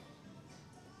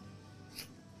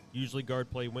 Usually guard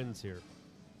play wins here.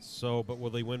 So, but will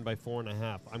they win by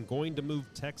 4.5? I'm going to move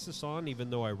Texas on, even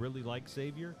though I really like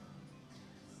Xavier.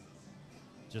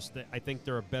 I think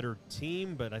they're a better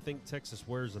team, but I think Texas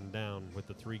wears them down with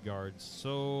the 3 guards.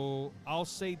 So I'll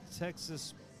say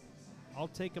Texas. I'll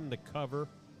take them to cover.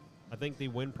 I think they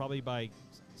win probably by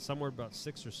somewhere about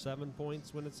 6 or 7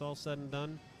 points when it's all said and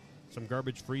done. Some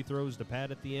garbage free throws to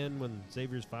pad at the end when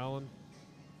Xavier's fouling.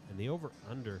 And the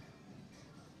over-under.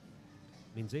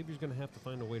 I mean, Xavier's going to have to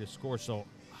find a way to score. So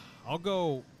I'll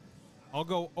go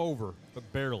over,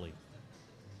 but barely.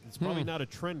 It's probably not a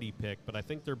trendy pick, but I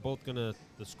think they're both going to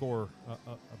score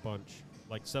a bunch,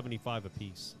 like 75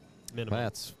 apiece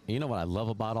minimum. You know what I love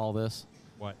about all this?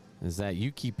 What? Is that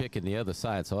you keep picking the other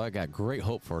side, so I got great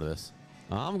hope for this.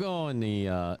 I'm going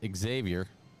the Xavier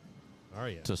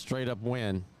to straight up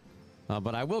win,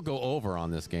 but I will go over on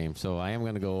this game, so I am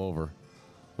going to go over.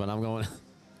 But I'm going.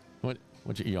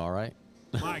 You all right?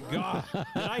 My God,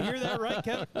 did I hear that right,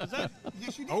 Kevin? Is that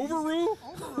Overrule?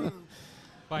 Overrule.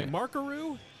 By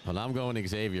Markaroo? But I'm going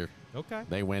Xavier. Okay.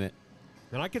 They win it.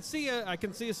 And I can see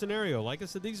a scenario. Like I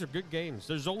said, these are good games.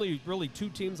 There's only really 2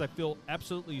 teams I feel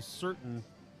absolutely certain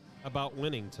about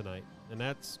winning tonight, and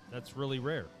that's really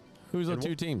rare. Who's the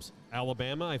two teams?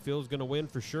 Alabama, I feel, is going to win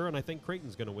for sure, and I think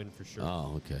Creighton's going to win for sure.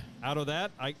 Oh, okay. Out of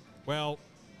that, I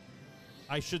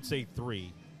should say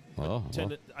 3.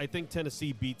 I think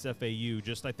Tennessee beats FAU.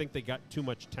 I think they got too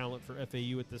much talent for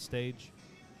FAU at this stage.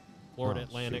 Florida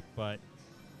Atlantic, but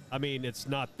I mean, it's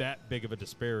not that big of a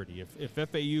disparity. If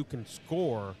FAU can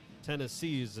score,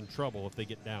 Tennessee is in trouble if they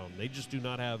get down. They just do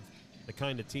not have the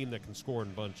kind of team that can score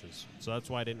in bunches. So that's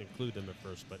why I didn't include them at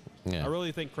first. But I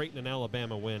really think Creighton and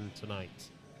Alabama win tonight.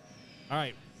 All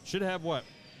right. Should have what?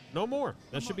 No more.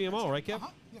 That should be them all, right, Kev?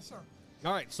 Yes, sir.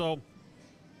 All right. So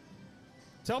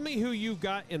tell me who you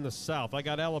got in the South. I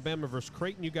got Alabama versus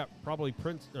Creighton. You got probably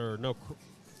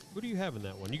who do you have in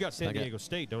that one? You got San Diego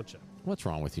State, don't you? What's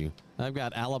wrong with you? I've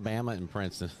got Alabama and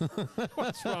Princeton.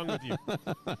 What's wrong with you?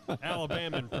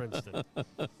 Alabama and Princeton.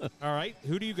 All right.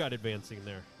 Who do you got advancing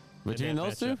there? Between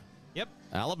those two? Yep.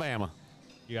 Alabama.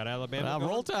 You got Alabama.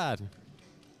 Roll Tide.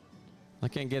 I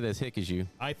can't get as hick as you.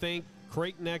 I think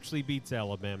Creighton actually beats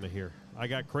Alabama here. I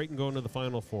got Creighton going to the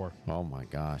Final Four. Oh, my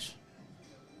gosh.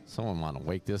 Someone want to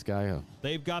wake this guy up.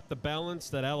 They've got the balance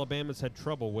that Alabama's had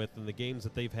trouble with in the games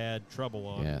that they've had trouble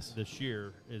on this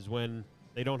year, is when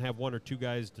they don't have one or two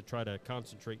guys to try to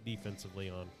concentrate defensively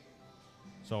on.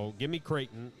 So give me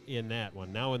Creighton in that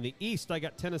one. Now in the East, I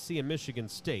got Tennessee and Michigan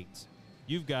State.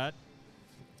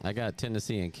 I got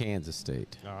Tennessee and Kansas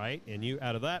State. All right. And you,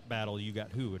 out of that battle, you got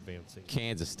who advancing?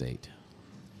 Kansas State.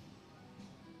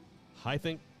 I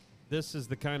think this is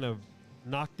the kind of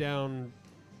knockdown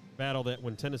battle that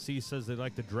when Tennessee says they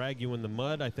like to drag you in the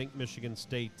mud, I think Michigan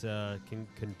State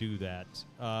can do that.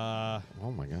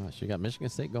 Oh, my gosh. You got Michigan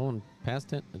State going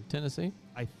past Tennessee?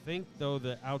 I think, though,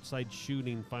 the outside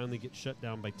shooting finally gets shut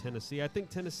down by Tennessee. I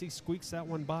think Tennessee squeaks that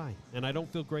one by, and I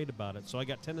don't feel great about it. So I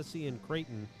got Tennessee and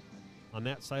Creighton on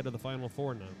that side of the Final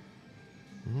Four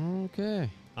now. Okay.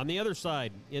 On the other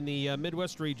side, in the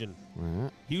Midwest region,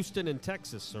 Houston and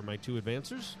Texas are my two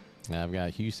advancers. I've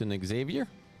got Houston and Xavier.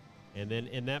 And then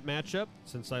in that matchup,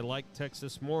 since I like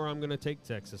Texas more, I'm going to take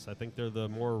Texas. I think they're the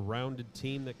more rounded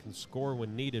team that can score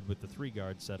when needed with the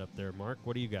three-guard set up there. Mark,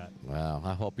 what do you got? Wow,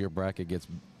 I hope your bracket gets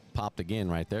popped again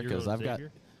right there, because I've got...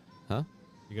 Huh?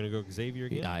 You're going to go Xavier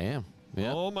again? I am.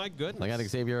 Yeah. Oh, my goodness. I got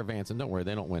Xavier advancing. Don't worry,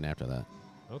 they don't win after that.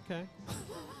 Okay.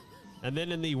 And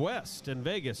then in the West, in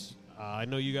Vegas, I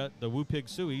know you got the Woo Pig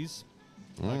Sueys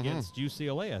against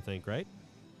UCLA, I think, right?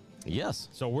 Yes.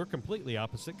 So we're completely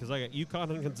opposite, because I got UConn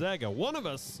and Gonzaga. One of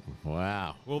us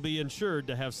will be insured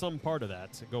to have some part of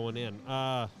that going in.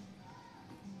 Who's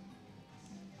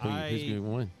going to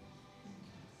win?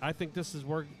 I think this is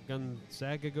where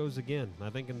Gonzaga goes again. I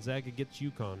think Gonzaga gets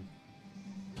UConn.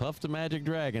 Puff the Magic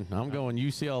Dragon. I'm going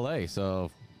UCLA,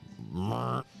 so...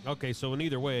 Okay, so in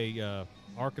either way,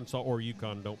 Arkansas or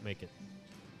UConn don't make it.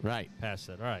 Right. Past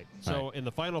that. All right. So in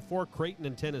the Final Four, Creighton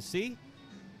and Tennessee,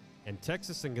 and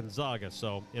Texas and Gonzaga.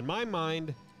 So in my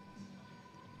mind,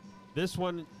 this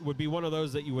one would be one of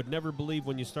those that you would never believe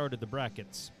when you started the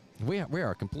brackets. We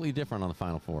are completely different on the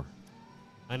Final Four.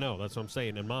 I know. That's what I'm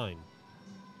saying in mine.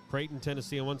 Creighton,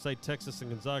 Tennessee on one side, Texas and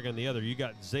Gonzaga on the other. You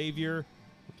got Xavier,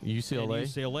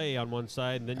 UCLA on one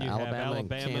side, and then you have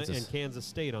Alabama and Kansas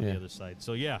State on the other side.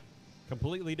 So, yeah,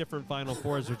 completely different Final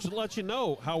Fours, which lets you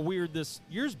know how weird this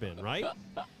year's been, right?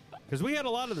 Because we had a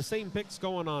lot of the same picks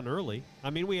going on early. I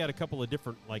mean, we had a couple of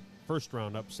different,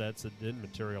 first-round upsets that didn't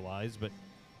materialize, but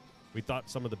we thought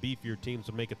some of the beefier teams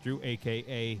would make it through,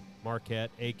 a.k.a.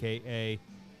 Marquette, a.k.a.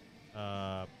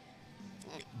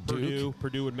 Purdue.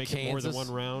 Purdue would make it more than one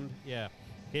round. Yeah.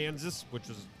 Kansas, which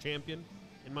was champion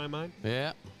in my mind.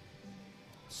 Yeah.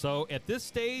 So at this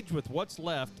stage, with what's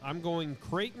left, I'm going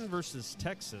Creighton versus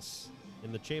Texas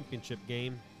in the championship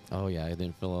game. Oh, yeah. I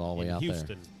didn't fill it all the way out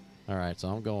Houston. there. All right, so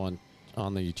I'm going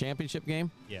on the championship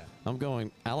game. Yeah. I'm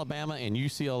going Alabama and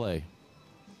UCLA.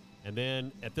 And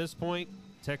then at this point,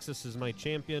 Texas is my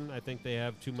champion. I think they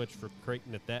have too much for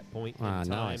Creighton at that point in time.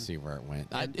 Now I see where it went.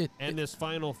 And this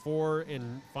Final Four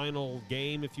and final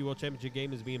game, if you will, championship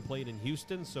game is being played in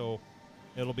Houston, so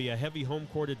it'll be a heavy home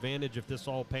court advantage if this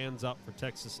all pans out for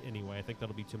Texas anyway. I think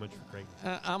that'll be too much for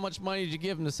Creighton. How much money did you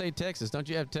give them to say Texas? Don't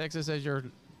you have Texas as your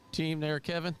team there,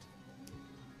 Kevin?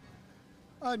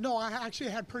 No, I actually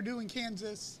had Purdue and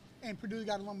Kansas, and Purdue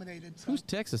got eliminated. So. Who's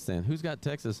Texas then? Who's got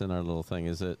Texas in our little thing?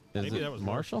 Is it that was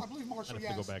Marshall? I believe Marshall, I'd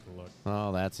have to go back and look.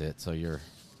 Oh, that's it. So you're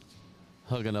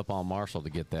hugging up on Marshall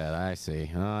to get that. I see.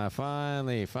 I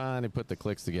finally put the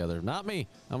clicks together. Not me.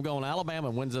 I'm going Alabama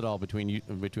wins it all between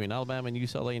Alabama and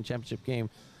UCLA in championship game.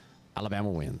 Alabama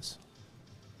wins.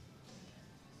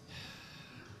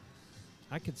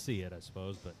 I could see it, I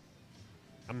suppose, but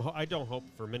I don't hope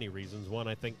for many reasons. One,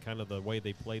 I think kind of the way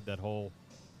they played that whole,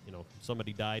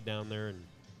 somebody died down there and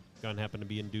gun happened to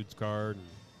be in dude's car and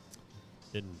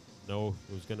didn't know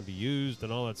it was going to be used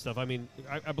and all that stuff. I mean,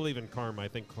 I believe in karma. I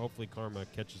think hopefully karma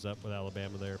catches up with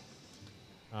Alabama there.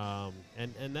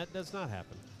 And that does not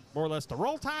happen. More or less the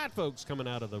Roll Tide folks coming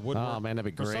out of the woodwork. Oh, man,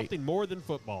 that'd be great. Something more than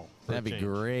football. That'd be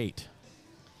great.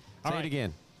 Say it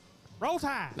again. Roll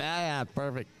Tide. Yeah,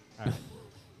 perfect. All right.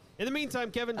 In the meantime,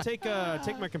 Kevin, take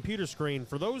my computer screen.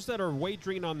 For those that are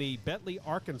wagering on the Bentley,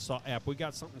 Arkansas app, we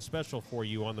got something special for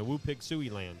you on the Woo Pig Suey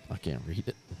Land. I can't read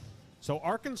it. So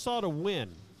Arkansas to win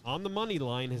on the money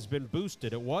line has been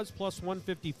boosted. It was plus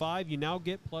 155. You now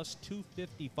get plus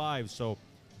 255. So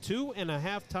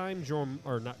 2.5 times your,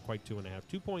 or not quite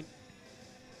 2.5,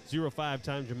 2.05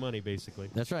 times your money, basically.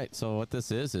 That's right. So what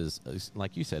this is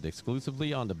like you said,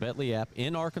 exclusively on the Bentley app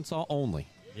in Arkansas only.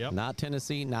 Yep. Not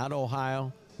Tennessee, not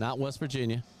Ohio, not West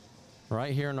Virginia.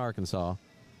 Right here in Arkansas.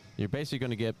 You're basically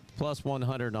going to get plus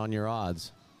 100 on your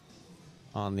odds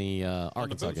on the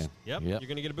Arkansas game. Yep. You're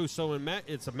going to get a boost. So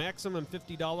it's a maximum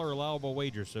 $50 allowable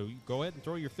wager. So you go ahead and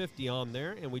throw your 50 on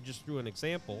there, and we just threw an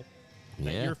example.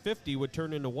 Yeah. Your 50 would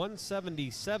turn into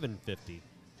 177.50.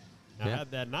 Now, Yeah.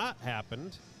 had that not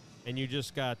happened, and you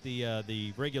just got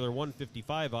the regular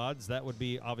 155 odds, that would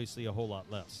be obviously a whole lot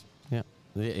less.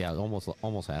 Yeah, almost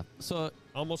half. So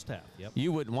almost half. Yep.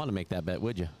 You wouldn't want to make that bet,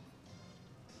 would you?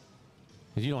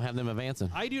 Because you don't have them advancing.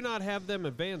 I do not have them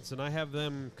advancing. I have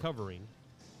them covering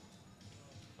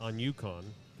on UConn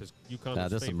because UConn. Nah,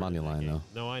 this is money line, though.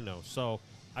 No, I know. So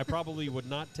I probably would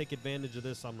not take advantage of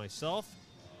this on myself.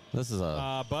 This is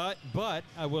a. But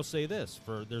I will say this: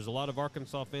 there's a lot of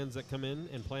Arkansas fans that come in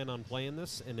and plan on playing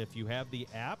this, and if you have the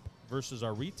app versus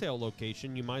our retail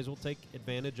location, you might as well take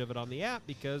advantage of it on the app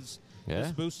because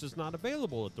this boost is not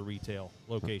available at the retail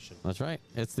location. That's right.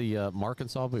 It's the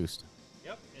Markansas boost.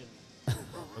 Yep. And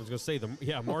I was going to say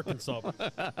Markansas.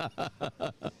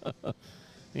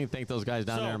 You can thank those guys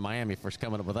down there in Miami for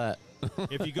coming up with that.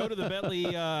 If you go to the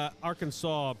Bentley,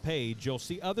 Arkansas page, you'll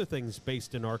see other things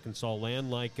based in Arkansas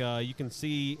land. Like you can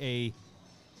see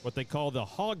what they call the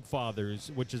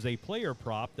Hogfathers, which is a player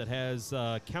prop that has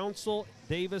Council,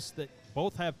 Davis, that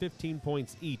both have 15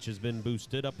 points each, has been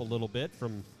boosted up a little bit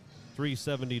from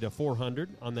 370 to 400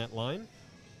 on that line.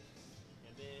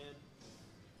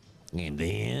 And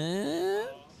then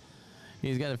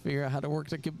he's got to figure out how to work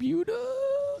the computer.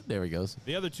 There he goes.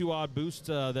 The other two odd boosts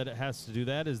that it has to do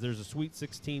that is there's a Sweet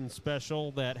 16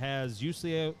 special that has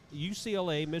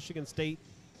UCLA, Michigan State,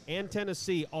 and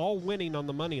Tennessee all winning on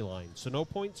the money line. So no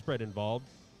point spread involved.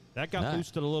 That got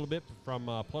boosted a little bit from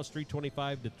plus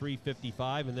 325 to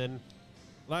 355. And then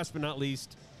last but not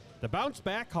least, the bounce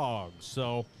back Hogs.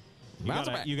 So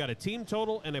you got a team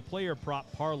total and a player prop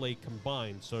parlay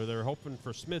combined. So they're hoping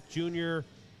for Smith Jr.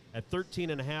 at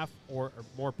 13.5 or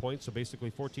more points, so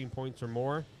basically 14 points or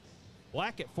more.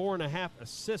 Black at 4.5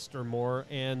 assists or more,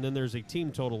 and then there's a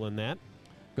team total in that.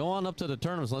 Go on up to the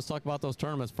tournaments. Let's talk about those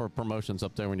tournaments for promotions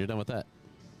up there when you're done with that.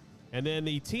 And then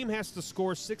the team has to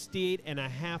score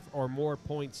 68.5 or more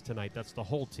points tonight. That's the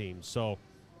whole team. So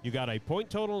you got a point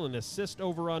total, an assist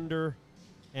over-under,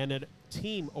 and a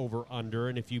team over-under.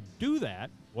 And if you do that,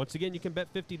 once again, you can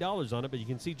bet $50 on it, but you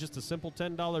can see just a simple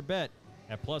 $10 bet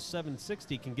at plus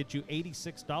 760 can get you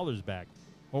 $86 back.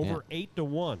 Over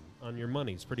 8-1 on your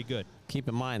money. It's pretty good. Keep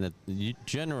in mind that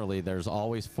generally there's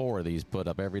always 4 of these put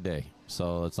up every day.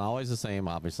 So it's not always the same,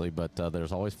 obviously, but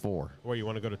there's always 4. Where, you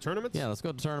want to go to tournaments? Yeah, let's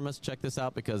go to tournaments. Check this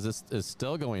out because this is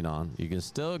still going on. You can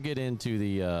still get into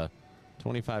the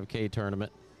 25K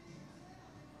tournament.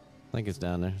 I think it's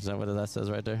down there. Is that what that says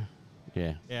right there?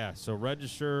 Yeah. Yeah, so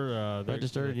register.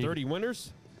 Register. 30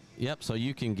 winners. Yep, so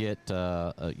you can get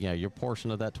your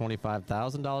portion of that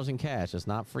 $25,000 in cash. It's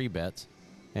not free bets.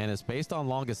 And it's based on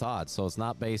longest odds, so it's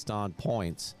not based on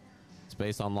points. It's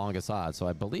based on longest odds. So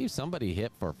I believe somebody hit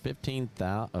for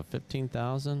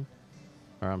 15,000,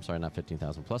 or I'm sorry, not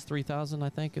 15,000, plus 3,000, I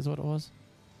think is what it was.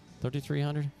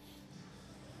 3,300.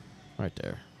 Right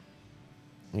there.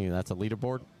 That's a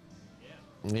leaderboard.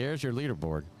 Yeah. There's your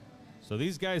leaderboard. So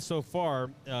these guys so far,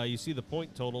 you see the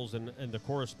point totals and the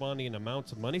corresponding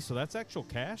amounts of money. So that's actual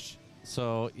cash.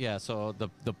 So, yeah, so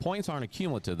the points aren't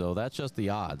accumulative, though. That's just the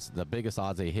odds, the biggest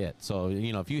odds they hit. So,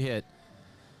 if you hit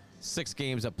 6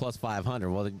 games at plus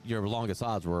 500, well, your longest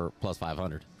odds were plus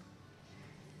 500.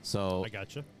 So, I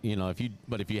gotcha. If you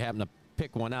happen to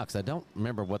pick one out, because I don't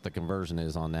remember what the conversion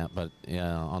is on that, but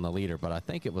on the leader, but I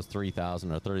think it was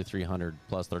 3,000 or 3,300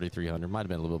 plus 3,300. Might have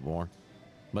been a little bit more.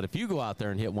 But if you go out there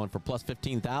and hit one for plus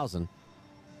 15,000,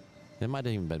 it might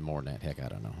have even been more than that. Heck, I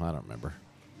don't know. I don't remember.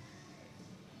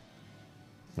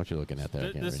 What you looking at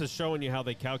there? This is showing you how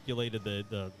they calculated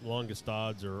the longest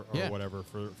odds or whatever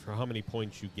for how many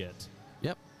points you get.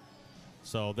 Yep.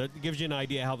 So that gives you an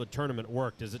idea how the tournament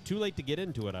worked. Is it too late to get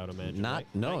into it, I would imagine? No,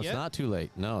 Not it's yet? not too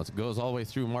late. No, it goes all the way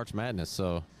through March Madness,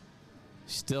 so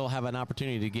still have an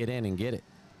opportunity to get in and get it.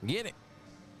 Get it.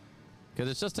 Because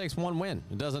it just takes one win.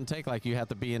 It doesn't take like you have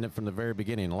to be in it from the very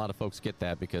beginning. A lot of folks get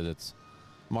that because it's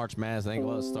March Madness. I think,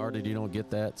 well, it started, you don't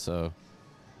get that, so.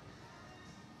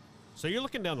 So you're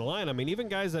looking down the line. I mean, even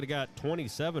guys that have got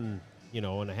 27, and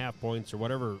a half points or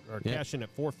whatever are cashing at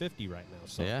 450 right now.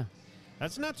 So yeah.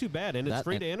 That's not too bad, and it's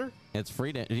free to enter? It's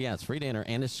free to enter,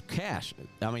 and it's cash.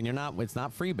 I mean, it's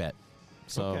not free bet.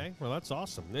 So, okay, well, that's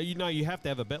awesome. Now, you have to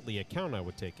have a Betly account, I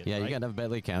would take it, yeah, right? you got to have a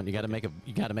Betly account. You got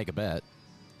to make a bet.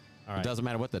 All right. It doesn't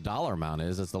matter what the dollar amount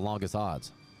is. It's the longest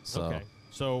odds. So. Okay.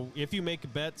 So if you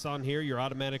make bets on here, you're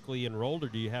automatically enrolled, or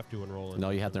do you have to enroll in it? No,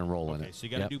 you have to enroll in it. Okay, so you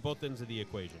got to do both ends of the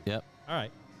equation. Yep. All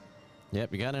right.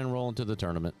 Yep, you got to enroll into the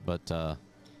tournament, but I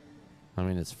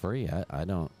mean, it's free.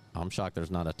 I'm shocked there's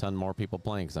not a ton more people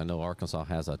playing because I know Arkansas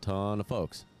has a ton of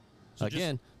folks. So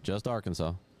just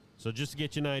Arkansas. So just to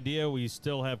get you an idea, we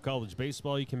still have college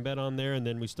baseball you can bet on there, and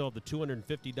then we still have the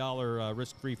 $250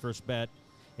 risk-free first bet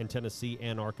in Tennessee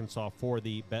and Arkansas for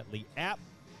the Betly app.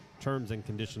 Terms and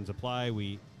conditions apply.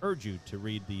 We urge you to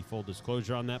read the full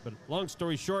disclosure on that. But long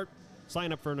story short,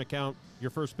 sign up for an account. Your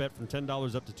first bet from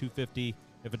 $10 up to $250.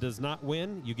 If it does not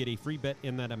win, you get a free bet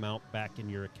in that amount back in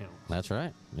your account. That's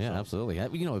right. Yeah, absolutely.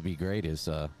 What would be great is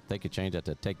they could change that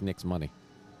to take Nick's money.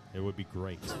 It would be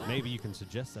great. Maybe you can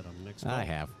suggest that on the next I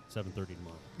have. 7:30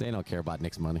 tomorrow. They don't care about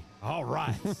Nick's money. All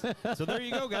right. So there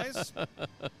you go, guys.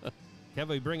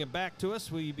 Kevin, bring it back to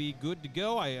us. Will you be good to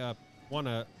go? I want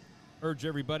to urge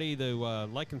everybody to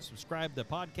like and subscribe to the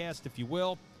podcast, if you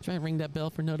will. Try and ring that bell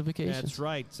for notifications. That's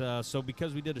right. So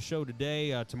because we did a show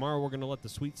today, tomorrow we're going to let the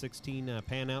Sweet 16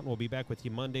 pan out, and we'll be back with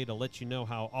you Monday to let you know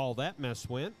how all that mess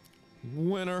went.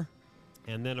 Winner.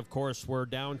 And then, of course, we're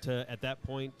down to, at that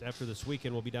point, after this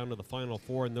weekend, we'll be down to the Final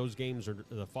Four, and those games are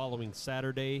the following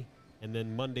Saturday, and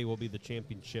then Monday will be the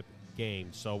championship game.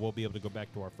 So we'll be able to go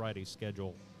back to our Friday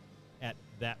schedule at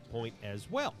that point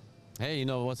as well. Hey, you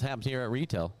know what's happened here at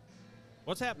retail?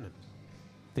 What's happening?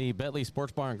 The Betly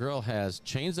Sports Bar and Grill has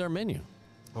changed their menu.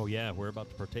 Oh, yeah, we're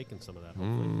about to partake in some of that,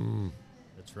 hopefully.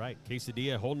 That's right.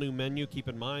 Quesadilla, whole new menu. Keep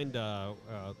in mind,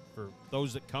 for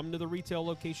those that come to the retail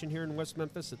location here in West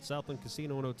Memphis at Southland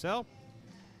Casino and Hotel,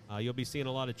 you'll be seeing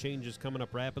a lot of changes coming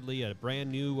up rapidly. A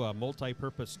brand new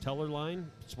multi-purpose teller line,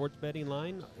 sports betting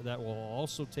line, that will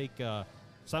also take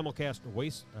simulcast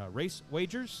race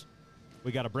wagers.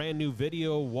 We got a brand new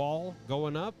video wall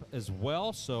going up as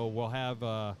well, so we'll have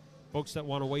folks that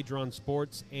want to wager on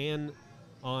sports and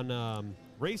on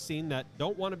racing that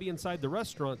don't want to be inside the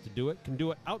restaurant to do it can do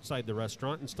it outside the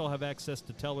restaurant and still have access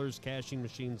to tellers, cashing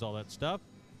machines, all that stuff.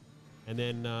 And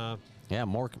then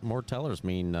more tellers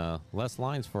mean less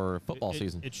lines for football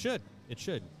season. It should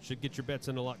get your bets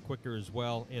in a lot quicker as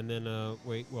well. And then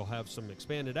we'll have some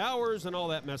expanded hours and all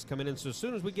that mess coming in. So as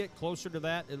soon as we get closer to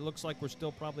that, it looks like we're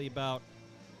still probably about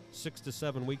 6 to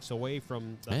 7 weeks away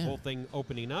from the whole thing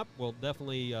opening up. We'll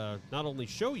definitely not only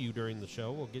show you during the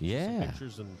show, we'll get you some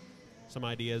pictures and some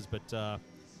ideas, but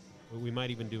we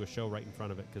might even do a show right in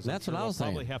front of it, because that's what I was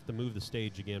saying. We'll probably have to move the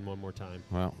stage again one more time.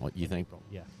 Well, what you think? April.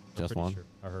 Yeah, just one? sure.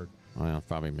 I heard. Well,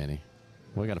 probably many.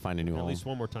 We got to find a new home. At least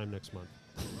one more time next month.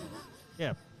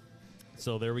 Yeah.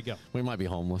 So there we go. We might be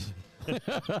homeless.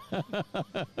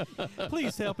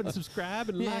 Please help and subscribe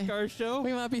and like our show.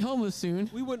 We might be homeless soon.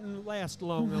 We wouldn't last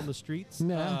long on the streets.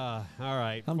 No. All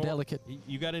right. I'm delicate.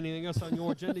 You got anything else on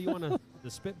your agenda you want to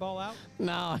spitball out?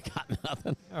 No, I got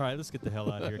nothing. All right, let's get the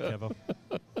hell out of here, Kevo.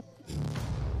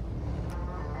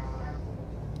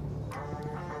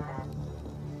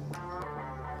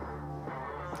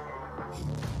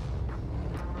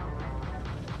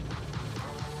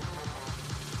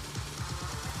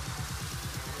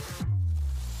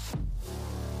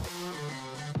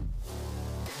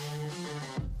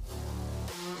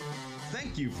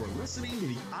 Thank you for listening to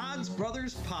the Odds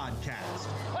Brothers podcast.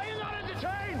 Are you not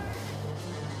entertained?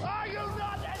 Are you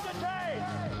not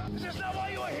entertained? Is this not why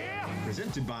you are here?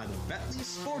 Presented by the Betly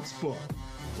Sportsbook.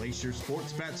 Place your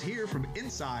sports bets here from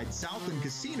inside Southland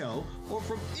Casino or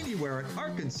from anywhere in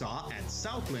Arkansas at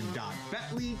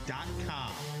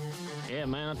southland.betly.com. Yeah,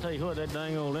 man, I'll tell you what, that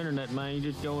dang old internet, man, you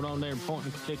just go on there and point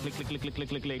and click, click, click, click, click, click,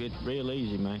 click, click. It's real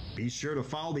easy, man. Be sure to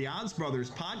follow the Odds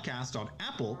Brothers podcast on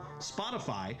Apple,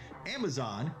 Spotify,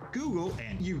 Amazon, Google,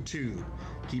 and YouTube.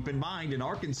 Keep in mind, in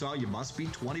Arkansas, you must be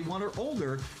 21 or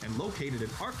older and located in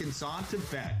Arkansas to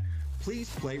bet. Please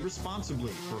play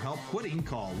responsibly. For help quitting,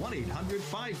 call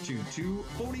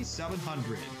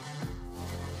 1-800-522-4700.